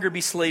no longer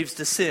be slaves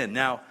to sin.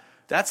 Now,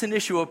 that's an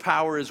issue of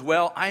power as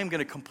well. I am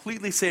going to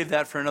completely save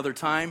that for another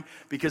time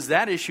because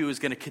that issue is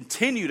going to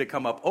continue to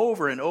come up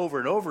over and over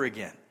and over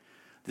again.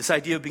 This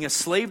idea of being a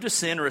slave to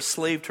sin or a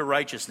slave to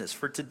righteousness.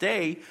 For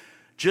today,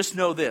 just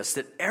know this,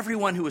 that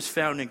everyone who is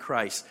found in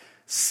Christ,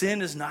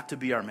 sin is not to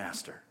be our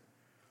master.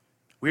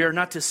 We are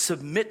not to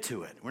submit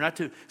to it. We're not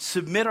to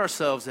submit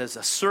ourselves as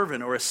a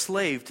servant or a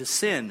slave to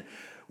sin.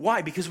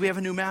 Why? Because we have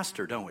a new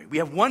master, don't we? We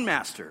have one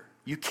master.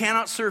 You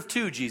cannot serve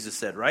two, Jesus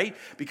said, right?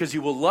 Because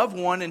you will love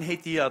one and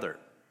hate the other.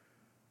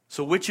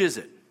 So which is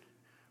it?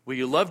 Will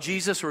you love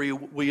Jesus or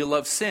will you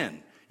love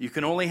sin? You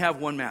can only have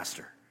one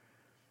master.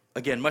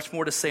 Again, much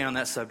more to say on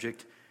that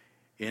subject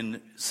in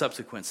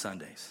subsequent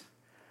Sundays.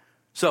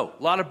 So,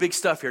 a lot of big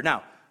stuff here.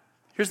 Now,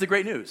 here's the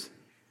great news.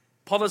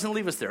 Paul doesn't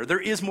leave us there.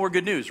 There is more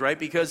good news, right?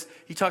 Because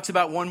he talks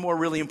about one more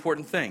really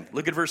important thing.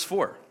 Look at verse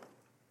 4.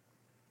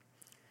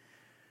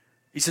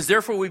 He says,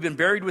 therefore we've been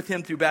buried with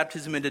him through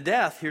baptism into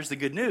death. Here's the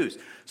good news.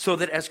 So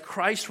that as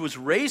Christ was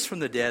raised from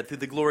the dead through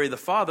the glory of the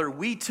Father,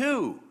 we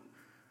too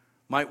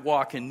might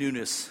walk in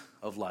newness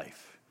of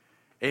life.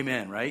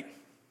 Amen, right?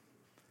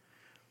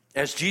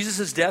 As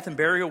Jesus' death and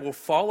burial were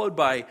followed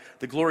by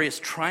the glorious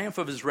triumph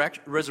of his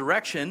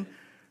resurrection,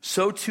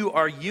 so too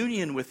our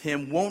union with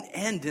him won't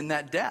end in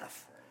that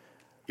death.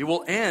 It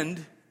will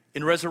end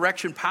in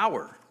resurrection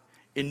power,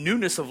 in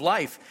newness of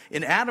life.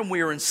 In Adam we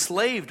are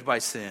enslaved by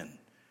sin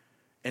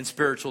and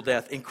spiritual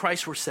death. In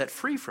Christ we're set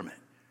free from it.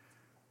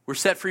 We're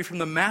set free from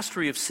the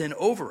mastery of sin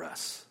over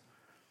us.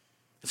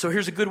 So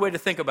here's a good way to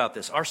think about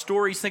this. Our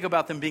stories, think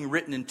about them being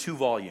written in 2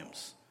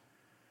 volumes.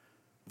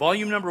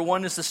 Volume number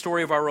 1 is the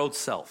story of our old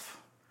self.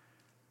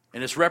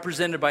 And it's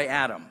represented by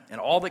Adam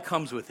and all that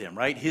comes with him,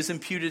 right? His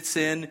imputed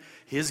sin,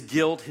 his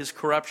guilt, his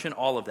corruption,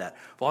 all of that.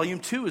 Volume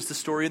 2 is the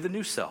story of the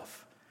new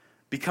self,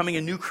 becoming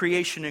a new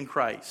creation in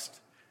Christ.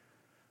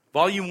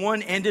 Volume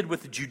 1 ended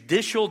with the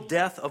judicial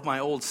death of my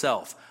old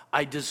self.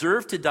 I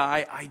deserved to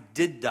die. I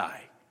did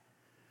die.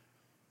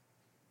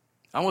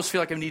 I almost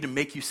feel like I need to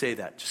make you say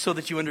that, just so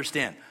that you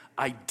understand.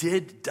 I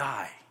did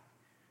die.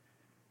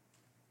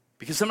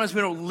 Because sometimes we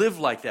don't live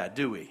like that,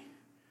 do we?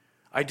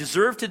 I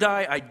deserved to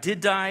die. I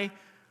did die.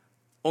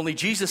 Only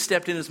Jesus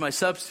stepped in as my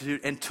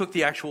substitute and took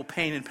the actual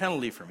pain and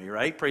penalty for me,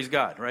 right? Praise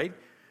God, right?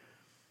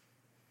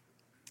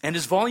 And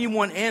as volume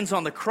 1 ends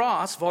on the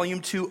cross,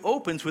 volume 2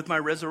 opens with my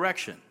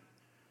resurrection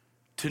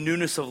to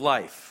newness of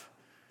life,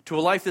 to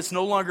a life that's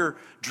no longer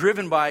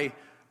driven by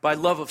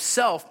love of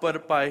self,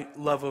 but by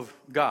love of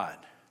God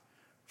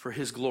for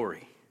his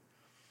glory.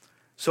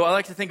 So I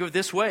like to think of it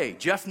this way.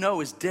 Jeff Noe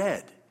is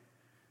dead.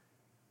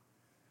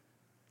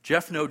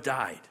 Jeff Noe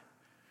died.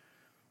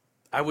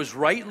 I was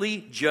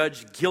rightly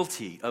judged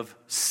guilty of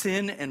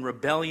sin and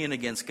rebellion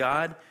against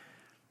God,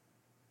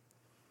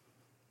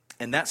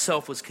 and that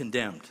self was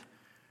condemned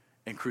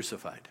and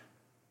crucified.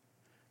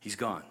 He's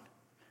gone.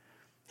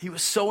 He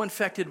was so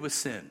infected with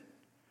sin.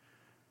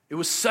 It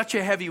was such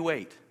a heavy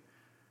weight.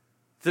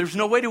 There's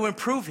no way to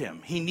improve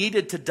him. He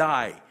needed to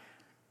die.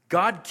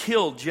 God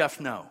killed Jeff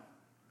Noe.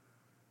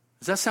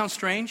 Does that sound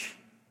strange?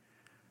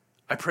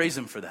 I praise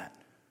him for that.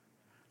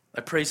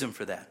 I praise him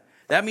for that.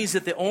 That means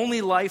that the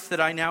only life that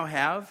I now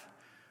have,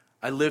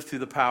 I live through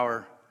the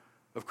power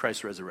of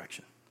Christ's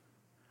resurrection.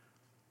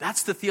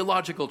 That's the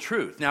theological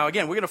truth. Now,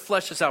 again, we're going to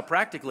flesh this out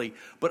practically,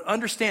 but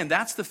understand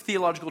that's the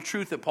theological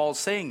truth that Paul's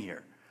saying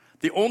here.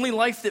 The only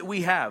life that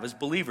we have as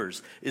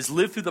believers is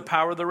live through the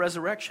power of the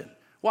resurrection.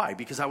 Why?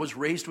 Because I was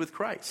raised with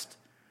Christ.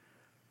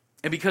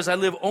 And because I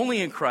live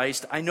only in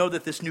Christ, I know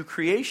that this new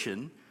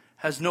creation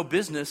has no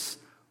business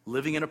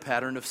living in a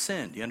pattern of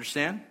sin. Do you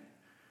understand?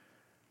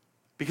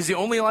 Because the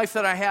only life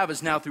that I have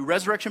is now through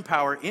resurrection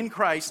power in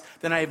Christ,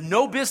 then I have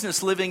no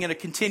business living in a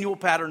continual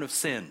pattern of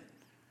sin.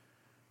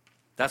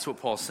 That's what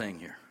Paul's saying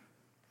here.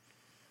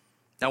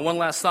 Now, one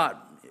last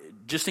thought,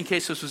 just in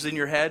case this was in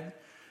your head.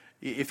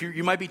 If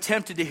you might be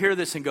tempted to hear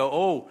this and go,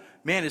 oh,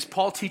 man, is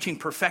Paul teaching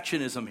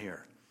perfectionism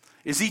here?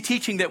 Is he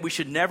teaching that we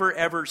should never,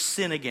 ever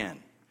sin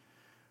again?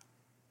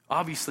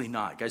 Obviously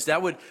not, guys.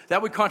 That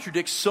would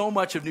contradict so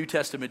much of New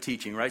Testament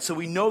teaching, right? So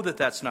we know that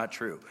that's not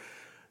true.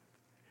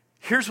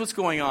 Here's what's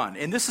going on,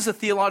 and this is a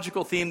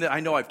theological theme that I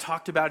know I've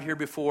talked about here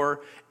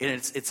before, and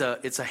it's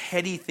a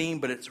heady theme,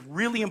 but it's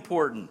really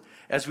important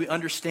as we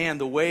understand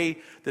the way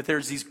that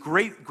there's these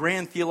great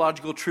grand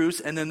theological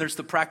truths, and then there's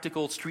the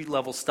practical street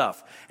level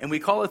stuff, and we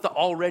call it the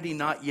already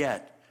not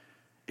yet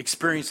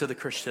experience of the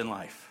Christian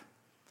life.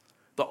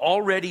 The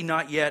already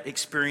not yet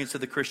experience of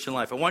the Christian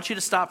life. I want you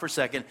to stop for a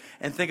second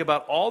and think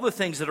about all the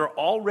things that are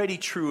already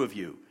true of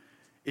you.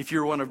 If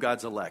you're one of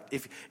God's elect.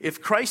 If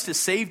Christ has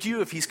saved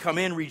you, if he's come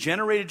in,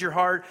 regenerated your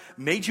heart,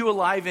 made you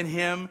alive in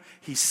him,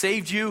 he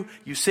saved you,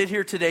 you sit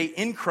here today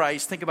in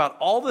Christ, think about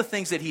all the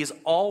things that he has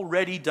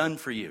already done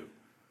for you.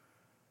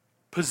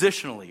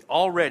 Positionally,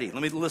 already.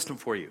 Let me list them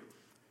for you.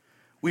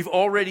 We've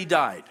already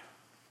died,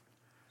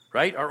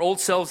 right? Our old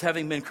selves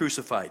having been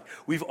crucified.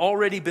 We've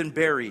already been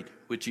buried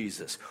with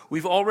Jesus.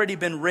 We've already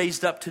been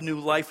raised up to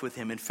new life with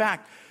him. In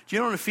fact, do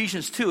you know in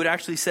Ephesians 2, it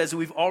actually says that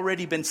we've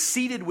already been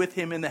seated with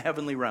him in the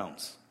heavenly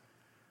realms.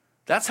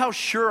 That's how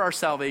sure our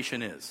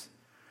salvation is.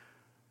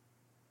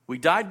 We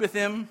died with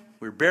him,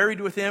 we're buried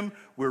with him,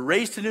 we're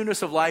raised to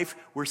newness of life,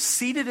 we're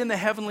seated in the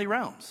heavenly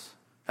realms.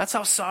 That's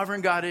how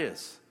sovereign God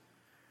is.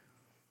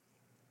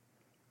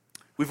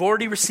 We've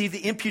already received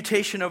the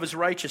imputation of his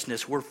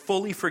righteousness. We're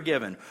fully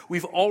forgiven.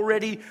 We've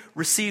already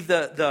received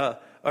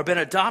or been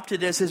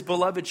adopted as his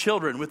beloved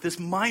children with this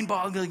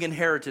mind-boggling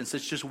inheritance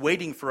that's just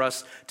waiting for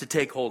us to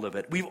take hold of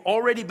it. We've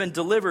already been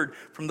delivered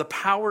from the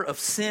power of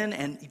sin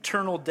and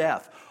eternal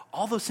death.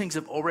 All those things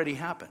have already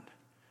happened.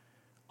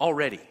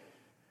 Already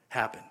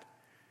happened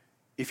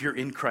if you're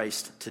in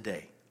Christ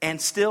today.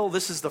 And still,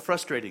 this is the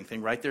frustrating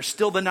thing, right? There's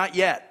still the not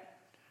yet.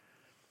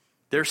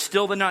 There's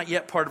still the not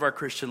yet part of our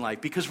Christian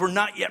life because we're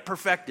not yet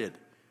perfected.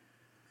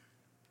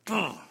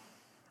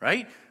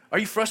 Right? Are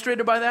you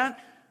frustrated by that?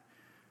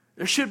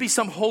 There should be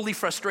some holy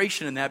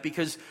frustration in that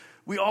because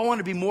we all want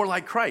to be more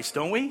like Christ,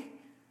 don't we?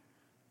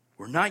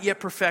 We're not yet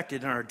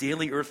perfected in our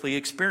daily earthly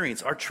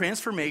experience. Our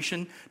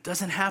transformation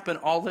doesn't happen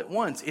all at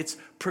once. It's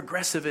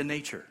progressive in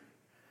nature.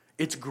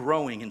 It's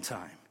growing in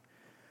time.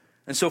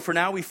 And so for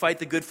now, we fight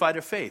the good fight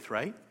of faith,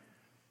 right?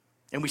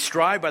 And we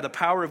strive by the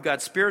power of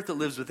God's Spirit that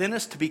lives within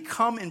us to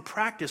become in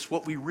practice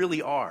what we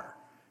really are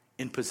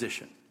in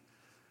position.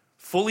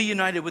 Fully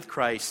united with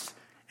Christ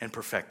and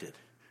perfected.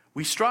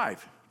 We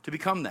strive to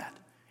become that.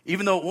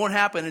 Even though it won't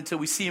happen until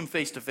we see him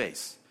face to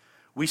face.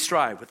 We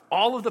strive with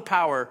all of the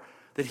power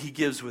that he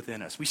gives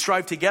within us. We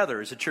strive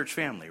together as a church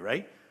family,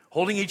 right?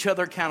 Holding each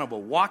other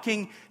accountable,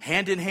 walking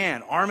hand in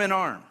hand, arm in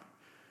arm,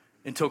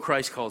 until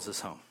Christ calls us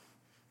home.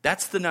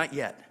 That's the not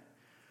yet.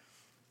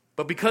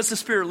 But because the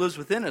Spirit lives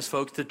within us,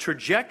 folks, the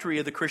trajectory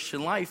of the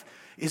Christian life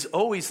is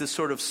always this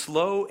sort of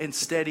slow and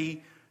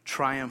steady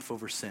triumph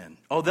over sin.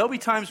 Oh, there'll be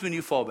times when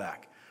you fall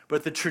back,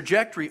 but the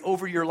trajectory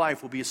over your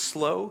life will be a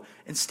slow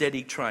and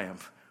steady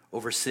triumph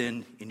over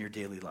sin in your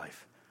daily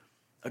life.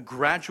 A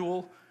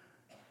gradual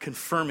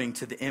confirming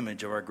to the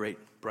image of our great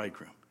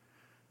bridegroom.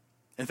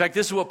 In fact,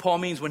 this is what Paul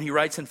means when he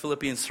writes in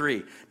Philippians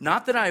 3.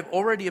 Not that I have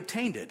already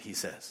obtained it, he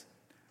says.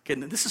 Okay,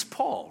 this is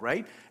Paul,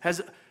 right?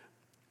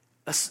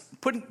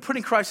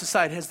 Putting Christ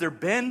aside, has there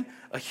been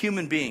a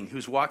human being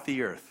who's walked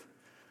the earth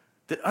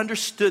that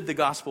understood the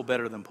gospel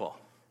better than Paul.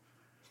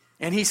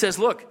 And he says,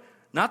 look,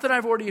 not that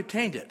I've already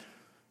obtained it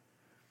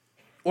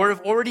or have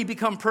already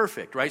become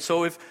perfect, right?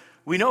 So if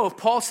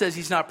Paul says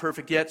he's not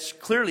perfect yet,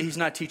 clearly he's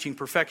not teaching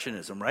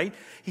perfectionism, right?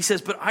 He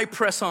says, but I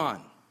press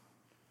on,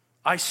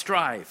 I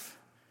strive,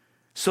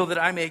 so that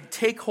I may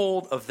take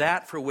hold of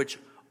that for which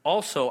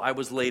also I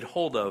was laid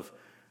hold of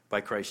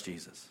by Christ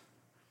Jesus.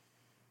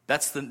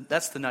 That's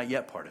the not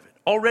yet part of it.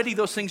 Already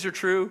those things are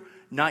true,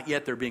 not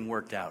yet they're being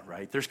worked out,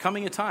 right? There's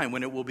coming a time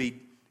when it'll be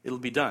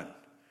done.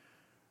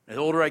 The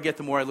older I get,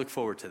 the more I look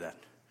forward to that.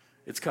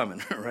 It's coming,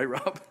 right,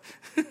 Rob?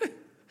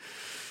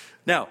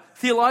 Now,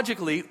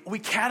 theologically, we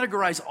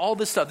categorize all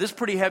this stuff. This is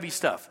pretty heavy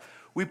stuff.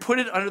 We put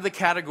it under the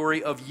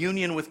category of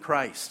union with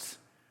Christ.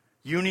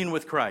 Union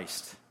with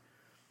Christ.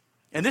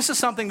 And this is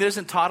something that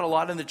isn't taught a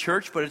lot in the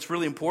church, but it's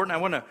really important. I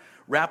want to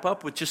wrap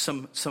up with just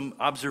some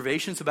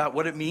observations about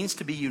what it means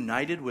to be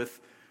united with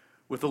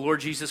the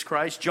Lord Jesus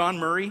Christ. John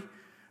Murray,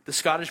 the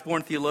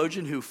Scottish-born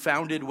theologian who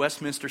founded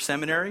Westminster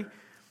Seminary,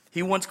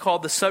 he once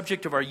called the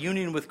subject of our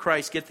union with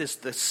Christ, get this,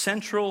 the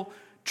central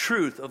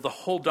truth of the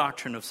whole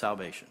doctrine of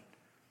salvation.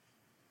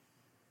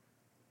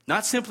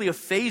 Not simply a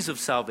phase of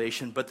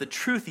salvation, but the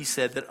truth, he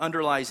said, that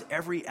underlies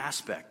every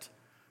aspect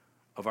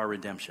of our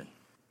redemption.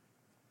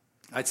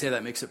 I'd say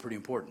that makes it pretty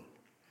important.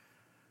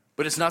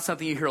 But it's not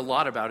something you hear a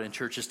lot about in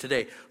churches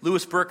today.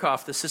 Louis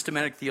Berkhoff, the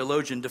systematic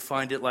theologian,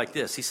 defined it like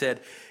this. He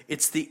said,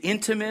 it's the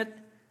intimate,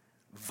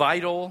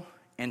 vital,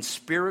 and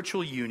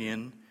spiritual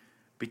union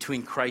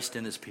between Christ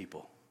and his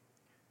people.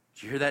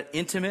 Did you hear that?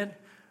 Intimate,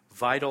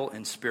 vital,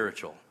 and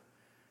spiritual.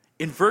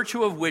 In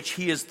virtue of which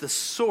he is the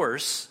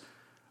source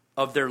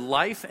of their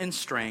life and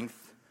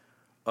strength,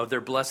 of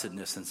their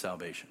blessedness and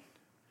salvation.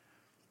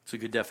 It's a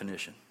good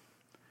definition.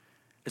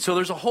 And so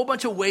there's a whole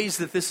bunch of ways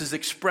that this is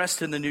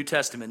expressed in the New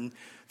Testament. In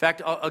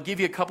fact, I'll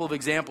give you a couple of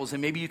examples,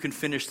 and maybe you can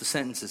finish the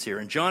sentences here.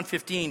 In John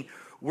 15,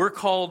 we're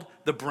called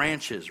the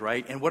branches,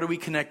 right? And what are we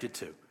connected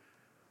to?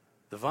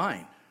 The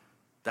vine.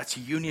 That's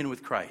union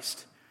with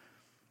Christ.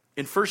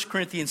 In 1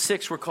 Corinthians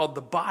 6, we're called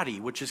the body,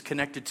 which is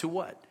connected to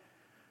what?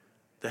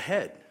 The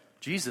head.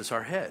 Jesus,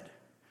 our head.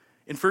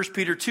 In 1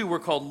 Peter 2, we're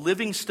called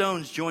living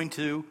stones joined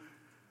to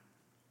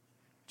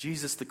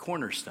Jesus, the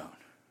cornerstone.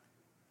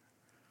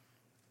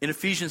 In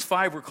Ephesians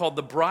 5, we're called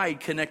the bride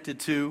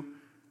connected to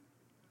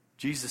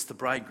Jesus, the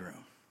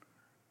bridegroom.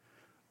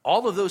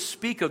 All of those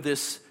speak of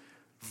this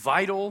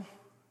vital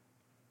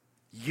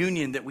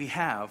union that we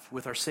have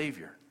with our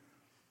Savior.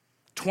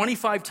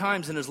 25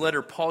 times in his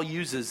letter, Paul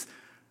uses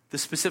the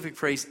specific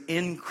phrase,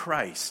 in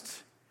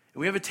Christ.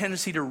 And we have a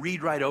tendency to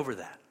read right over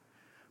that.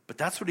 But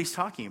that's what he's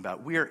talking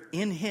about. We are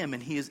in him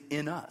and he is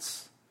in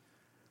us.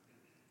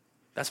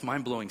 That's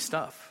mind-blowing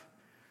stuff.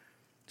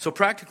 So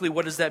practically,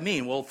 what does that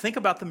mean? Well, think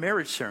about the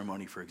marriage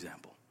ceremony, for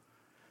example.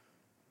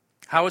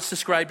 How it's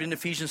described in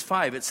Ephesians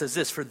 5. It says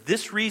this, for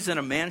this reason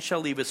a man shall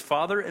leave his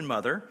father and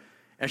mother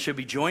and shall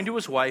be joined to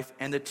his wife,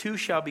 and the two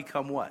shall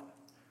become what?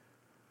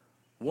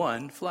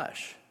 One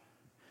flesh.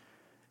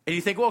 And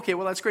you think, well, okay,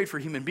 well, that's great for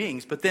human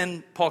beings. But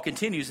then Paul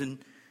continues in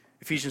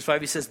Ephesians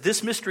 5. He says,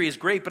 this mystery is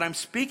great, but I'm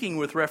speaking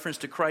with reference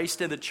to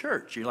Christ and the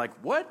church. You're like,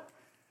 what?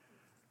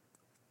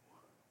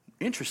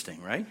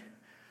 Interesting, right?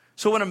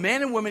 So when a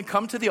man and woman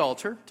come to the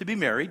altar to be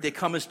married, they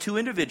come as two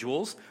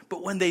individuals.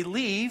 But when they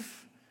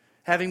leave,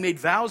 having made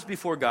vows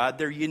before God,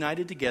 they're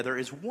united together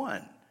as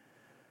one.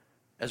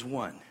 As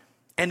one.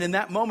 And in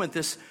that moment,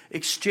 this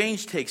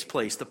exchange takes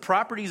place. The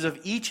properties of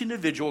each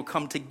individual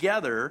come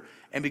together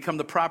and become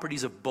the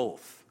properties of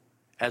both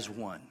as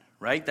one,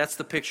 right? That's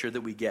the picture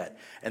that we get.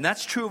 And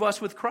that's true of us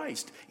with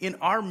Christ. In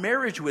our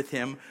marriage with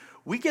him,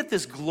 we get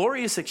this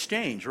glorious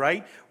exchange,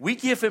 right? We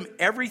give him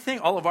everything.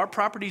 All of our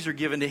properties are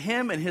given to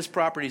him, and his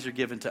properties are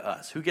given to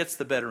us. Who gets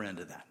the better end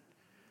of that?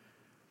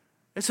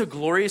 It's a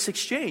glorious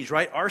exchange,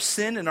 right? Our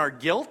sin and our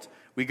guilt,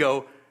 we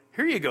go,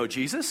 here you go,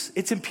 Jesus.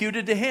 It's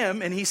imputed to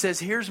him, and he says,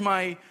 here's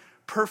my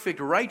perfect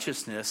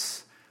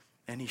righteousness,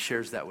 and he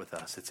shares that with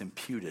us. It's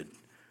imputed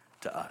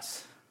to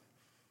us.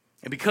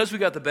 And because we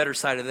got the better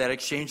side of that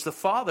exchange, the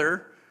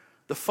Father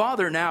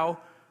now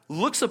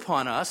looks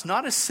upon us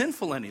not as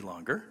sinful any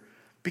longer,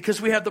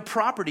 because we have the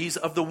properties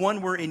of the one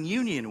we're in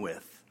union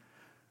with.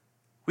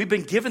 We've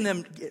been given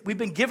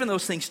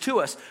those things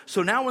to us.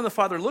 So now when the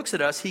Father looks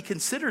at us, he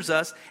considers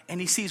us and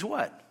he sees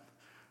what?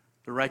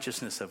 The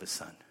righteousness of his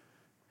Son.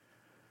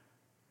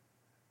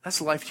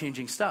 That's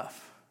life-changing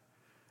stuff.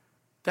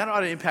 That ought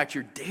to impact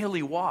your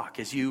daily walk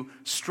as you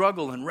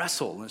struggle and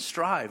wrestle and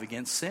strive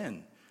against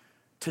sin.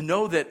 To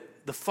know that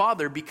the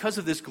Father, because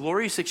of this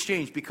glorious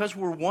exchange, because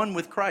we're one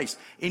with Christ,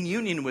 in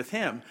union with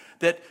him,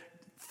 that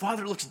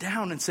Father looks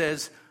down and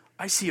says,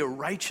 I see a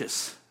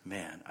righteous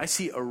man. I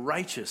see a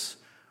righteous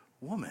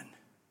woman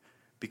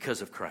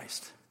because of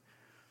Christ.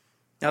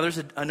 Now,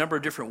 there's a number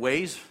of different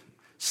ways,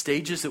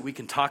 stages that we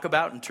can talk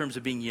about in terms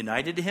of being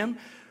united to him.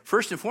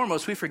 First and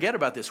foremost, we forget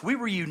about this. We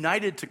were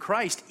united to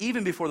Christ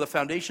even before the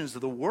foundations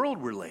of the world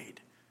were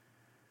laid.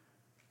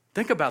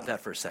 Think about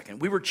that for a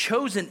second. We were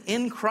chosen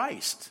in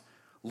Christ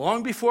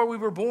long before we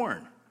were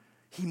born.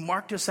 He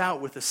marked us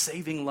out with a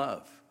saving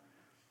love.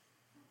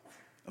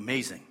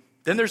 Amazing.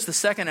 Then there's the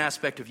second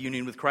aspect of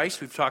union with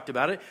Christ. We've talked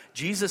about it.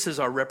 Jesus is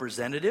our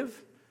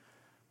representative.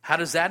 How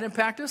does that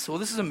impact us? Well,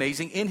 this is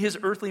amazing. In his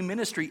earthly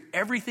ministry,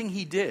 everything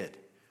he did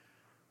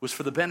was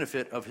for the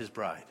benefit of his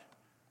bride,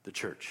 the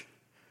church.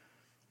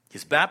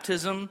 His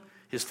baptism,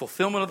 his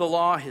fulfillment of the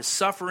law, his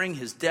suffering,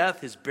 his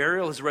death, his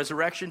burial, his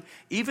resurrection,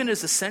 even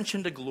his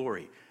ascension to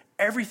glory,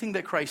 everything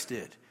that Christ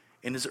did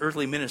in his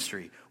earthly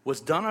ministry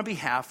was done on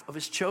behalf of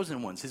his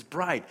chosen ones, his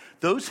bride,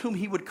 those whom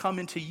he would come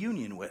into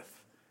union with.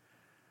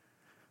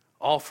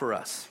 All for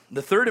us.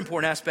 The third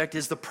important aspect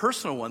is the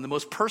personal one, the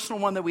most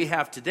personal one that we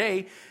have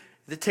today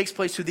that takes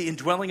place through the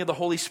indwelling of the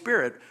Holy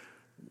Spirit.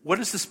 What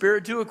does the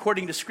Spirit do?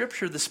 According to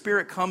Scripture, the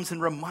Spirit comes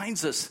and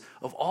reminds us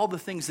of all the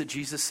things that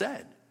Jesus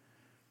said.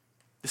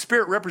 The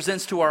Spirit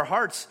represents to our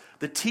hearts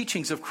the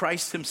teachings of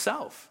Christ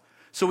himself.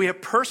 So we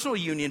have personal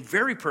union,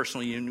 very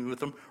personal union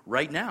with him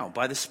right now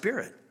by the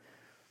Spirit.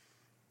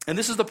 And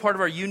this is the part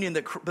of our union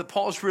that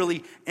Paul is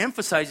really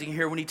emphasizing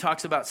here when he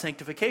talks about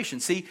sanctification.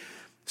 See,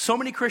 so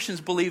many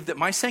Christians believe that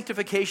my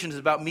sanctification is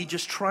about me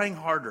just trying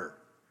harder,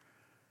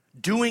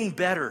 doing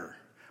better,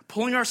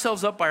 pulling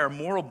ourselves up by our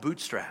moral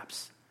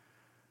bootstraps.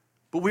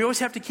 But we always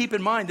have to keep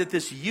in mind that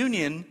this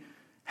union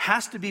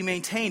has to be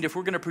maintained if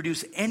we're going to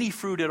produce any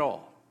fruit at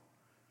all.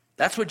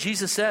 That's what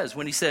Jesus says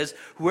when he says,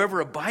 whoever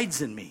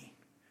abides in me,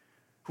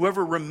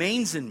 whoever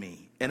remains in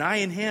me, and I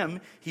in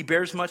him, he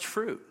bears much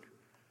fruit.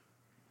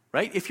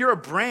 Right? If you're a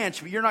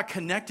branch, but you're not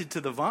connected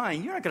to the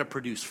vine, you're not going to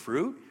produce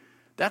fruit.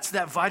 That's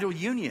that vital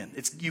union.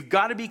 You've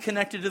got to be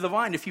connected to the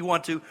vine if you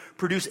want to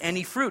produce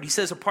any fruit. He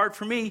says, apart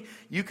from me,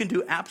 you can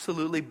do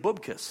absolutely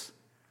bubkus.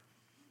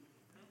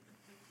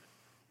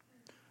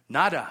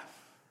 Nada.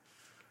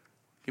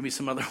 Give me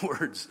some other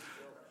words.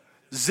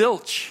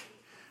 Zilch.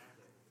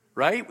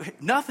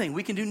 Right? Nothing.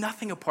 We can do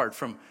nothing apart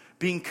from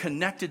being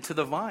connected to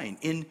the vine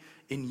in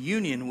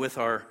union with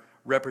our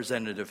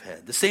representative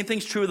head. The same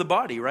thing's true of the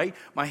body, right?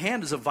 My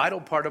hand is a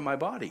vital part of my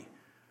body.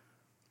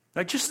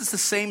 Now, just as the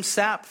same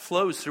sap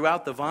flows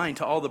throughout the vine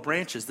to all the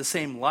branches, the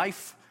same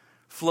life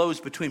flows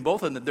between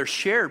both of them. They're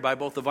shared by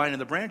both the vine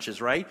and the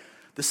branches, right?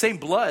 The same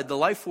blood, the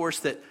life force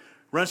that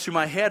runs through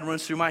my head,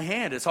 runs through my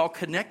hand. It's all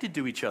connected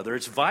to each other.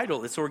 It's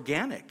vital. It's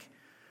organic.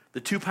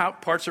 The two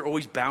parts are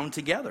always bound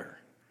together.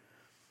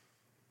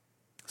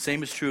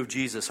 Same is true of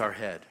Jesus, our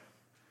head.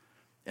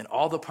 And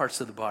all the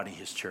parts of the body,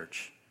 his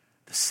church.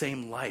 The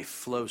same life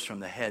flows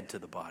from the head to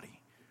the body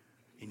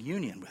in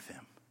union with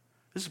him.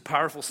 This is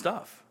powerful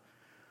stuff.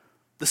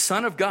 The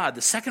Son of God,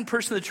 the second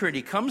person of the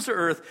Trinity, comes to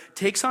earth,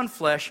 takes on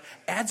flesh,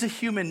 adds a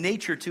human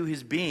nature to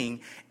his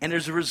being, and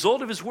as a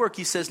result of his work,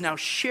 he says, now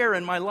share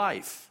in my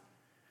life.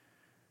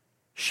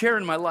 Share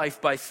in my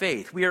life by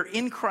faith. We are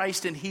in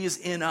Christ and he is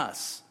in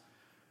us.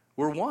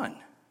 We're one.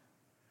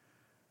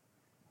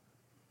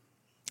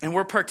 And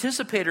we're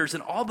participators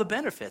in all the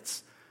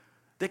benefits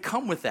that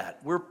come with that.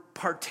 We're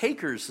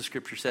partakers, the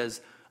scripture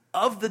says,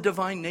 of the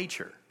divine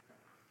nature.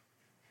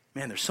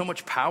 Man, there's so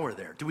much power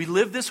there. Do we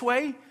live this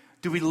way?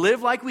 Do we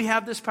live like we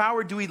have this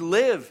power? Do we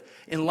live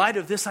in light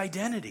of this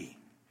identity?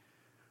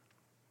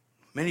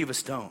 Many of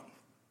us don't.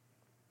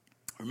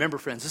 Remember,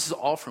 friends, this is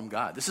all from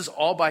God. This is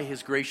all by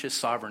his gracious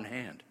sovereign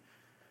hand.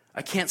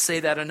 I can't say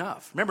that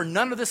enough. Remember,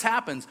 none of this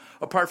happens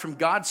apart from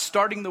God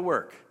starting the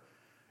work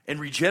and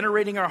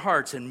regenerating our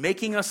hearts and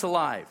making us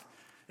alive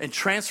and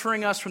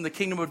transferring us from the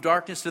kingdom of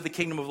darkness to the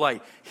kingdom of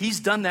light. He's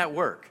done that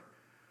work.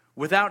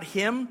 Without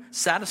him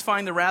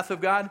satisfying the wrath of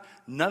God,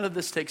 none of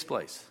this takes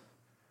place.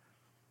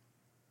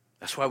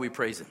 That's why we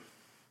praise him.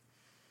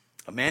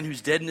 A man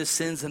who's dead in his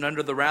sins and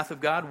under the wrath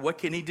of God, what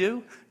can he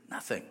do?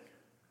 Nothing,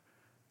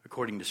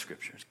 according to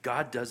scriptures.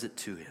 God does it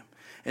to him.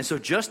 And so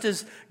just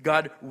as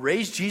God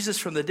raised Jesus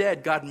from the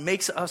dead, God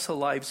makes us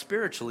alive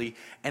spiritually.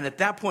 And at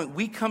that point,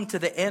 we come to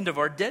the end of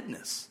our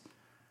deadness.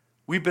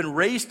 We've been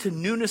raised to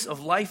newness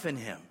of life in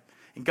him.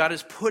 And God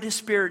has put his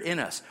Spirit in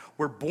us.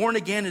 We're born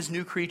again as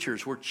new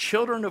creatures. We're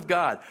children of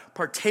God,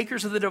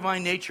 partakers of the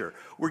divine nature.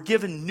 We're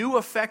given new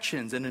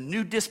affections and a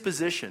new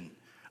disposition,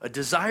 a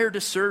desire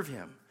to serve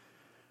him.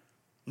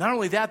 Not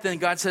only that, then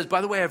God says,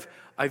 by the way,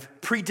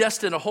 I've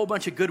predestined a whole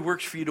bunch of good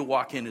works for you to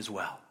walk in as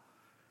well.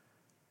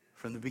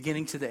 From the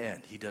beginning to the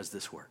end, he does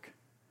this work.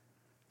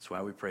 That's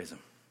why we praise him.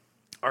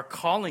 Our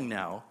calling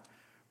now,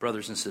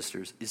 brothers and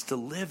sisters, is to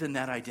live in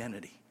that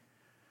identity.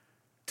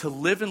 To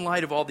live in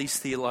light of all these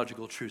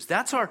theological truths.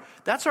 That's our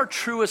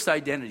truest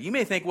identity. You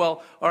may think,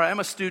 well, all right, I'm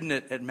a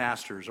student at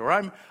Masters,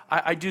 or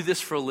I do this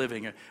for a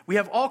living. We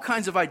have all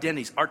kinds of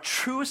identities. Our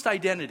truest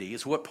identity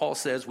is what Paul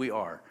says we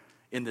are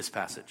in this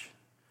passage.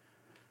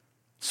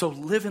 So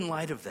live in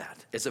light of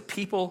that as a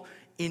people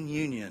in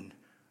union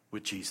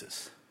with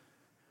Jesus.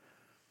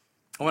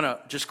 I want to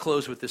just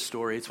close with this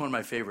story. It's one of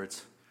my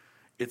favorites.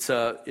 It's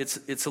a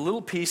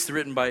little piece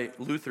written by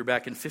Luther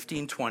back in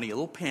 1520, a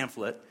little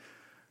pamphlet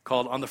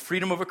called On the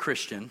Freedom of a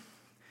Christian.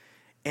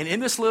 And in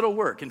this little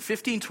work, in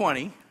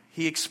 1520,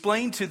 he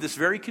explained to this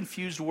very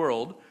confused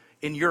world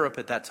in Europe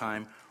at that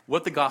time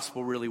what the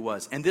gospel really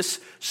was. And this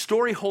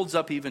story holds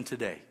up even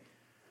today.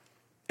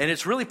 And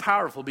it's really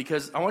powerful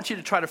because I want you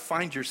to try to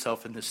find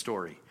yourself in this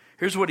story.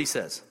 Here's what he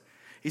says.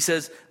 He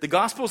says, the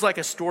gospel is like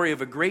a story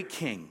of a great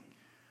king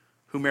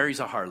who marries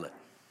a harlot.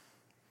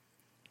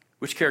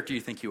 Which character do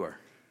you think you are?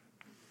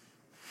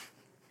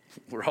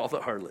 We're all the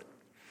harlot.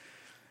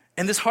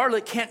 And this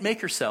harlot can't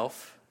make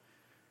herself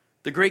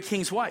the great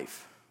king's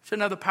wife. She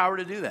doesn't have the power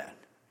to do that.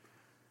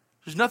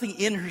 There's nothing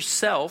in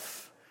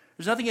herself,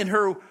 there's nothing in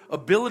her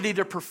ability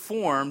to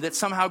perform that's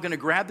somehow going to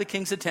grab the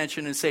king's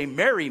attention and say,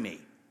 marry me.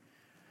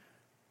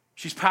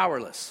 She's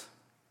powerless,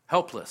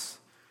 helpless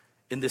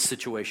in this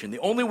situation. The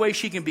only way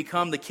she can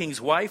become the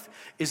king's wife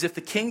is if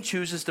the king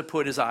chooses to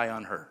put his eye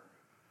on her.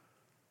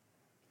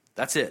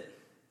 That's it.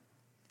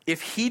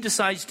 If he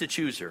decides to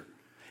choose her,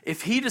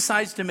 if he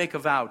decides to make a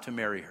vow to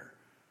marry her,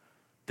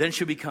 then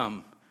she'll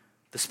become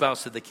the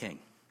spouse of the king.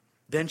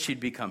 Then she'd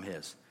become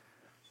his.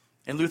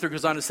 And Luther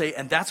goes on to say,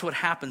 and that's what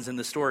happens in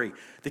the story.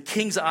 The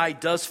king's eye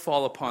does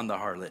fall upon the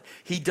harlot.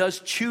 He does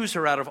choose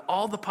her out of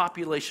all the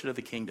population of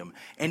the kingdom.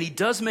 And he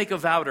does make a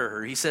vow to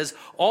her. He says,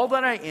 all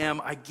that I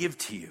am, I give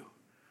to you.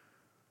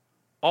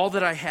 All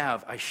that I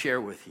have, I share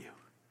with you.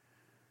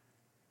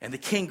 And the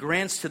king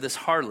grants to this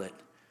harlot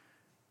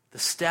the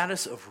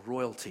status of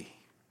royalty,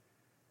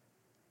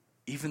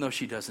 even though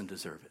she doesn't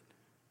deserve it.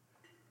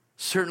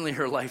 Certainly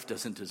her life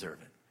doesn't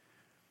deserve it.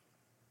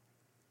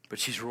 But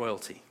she's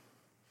royalty.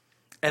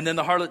 And then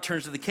the harlot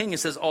turns to the king and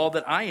says, all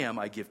that I am,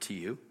 I give to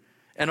you,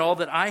 and all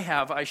that I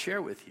have, I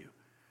share with you.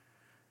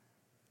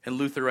 And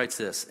Luther writes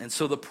this, and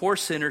so the poor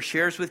sinner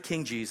shares with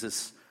King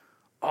Jesus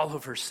all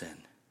of her sin,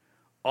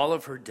 all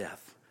of her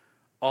death,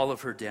 all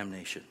of her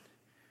damnation.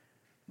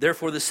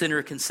 Therefore the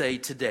sinner can say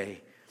today,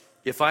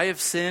 if I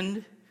have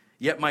sinned,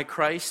 yet my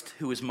Christ,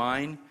 who is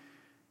mine,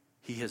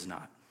 he has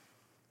not.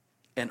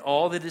 And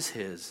all that is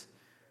his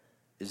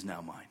is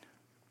now mine.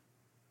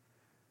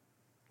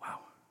 Wow.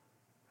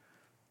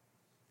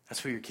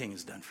 That's what your king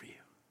has done for you.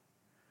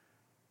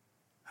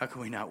 How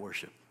can we not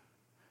worship?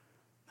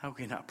 How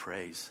can we not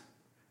praise?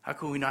 How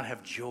can we not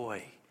have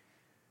joy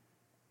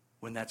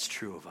when that's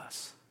true of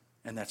us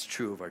and that's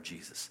true of our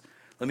Jesus?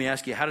 Let me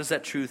ask you, how does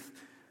that truth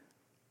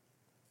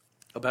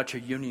about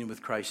your union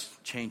with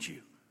Christ change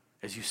you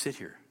as you sit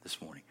here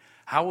this morning?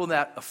 How will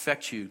that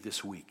affect you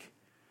this week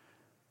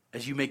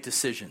as you make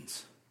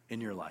decisions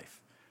in your life?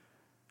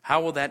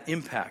 How will that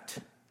impact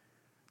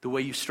the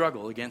way you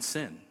struggle against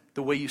sin,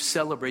 the way you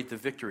celebrate the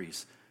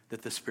victories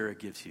that the Spirit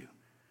gives you?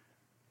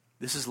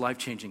 This is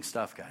life-changing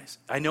stuff, guys.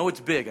 I know it's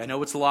big. I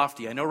know it's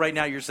lofty. I know right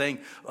now you're saying,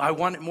 I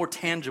want it more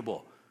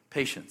tangible.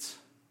 Patience.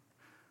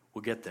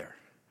 We'll get there.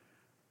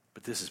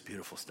 But this is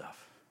beautiful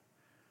stuff.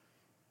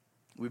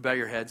 We bow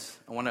your heads.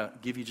 I want to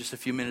give you just a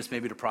few minutes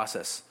maybe to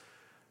process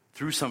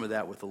through some of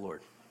that with the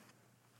Lord.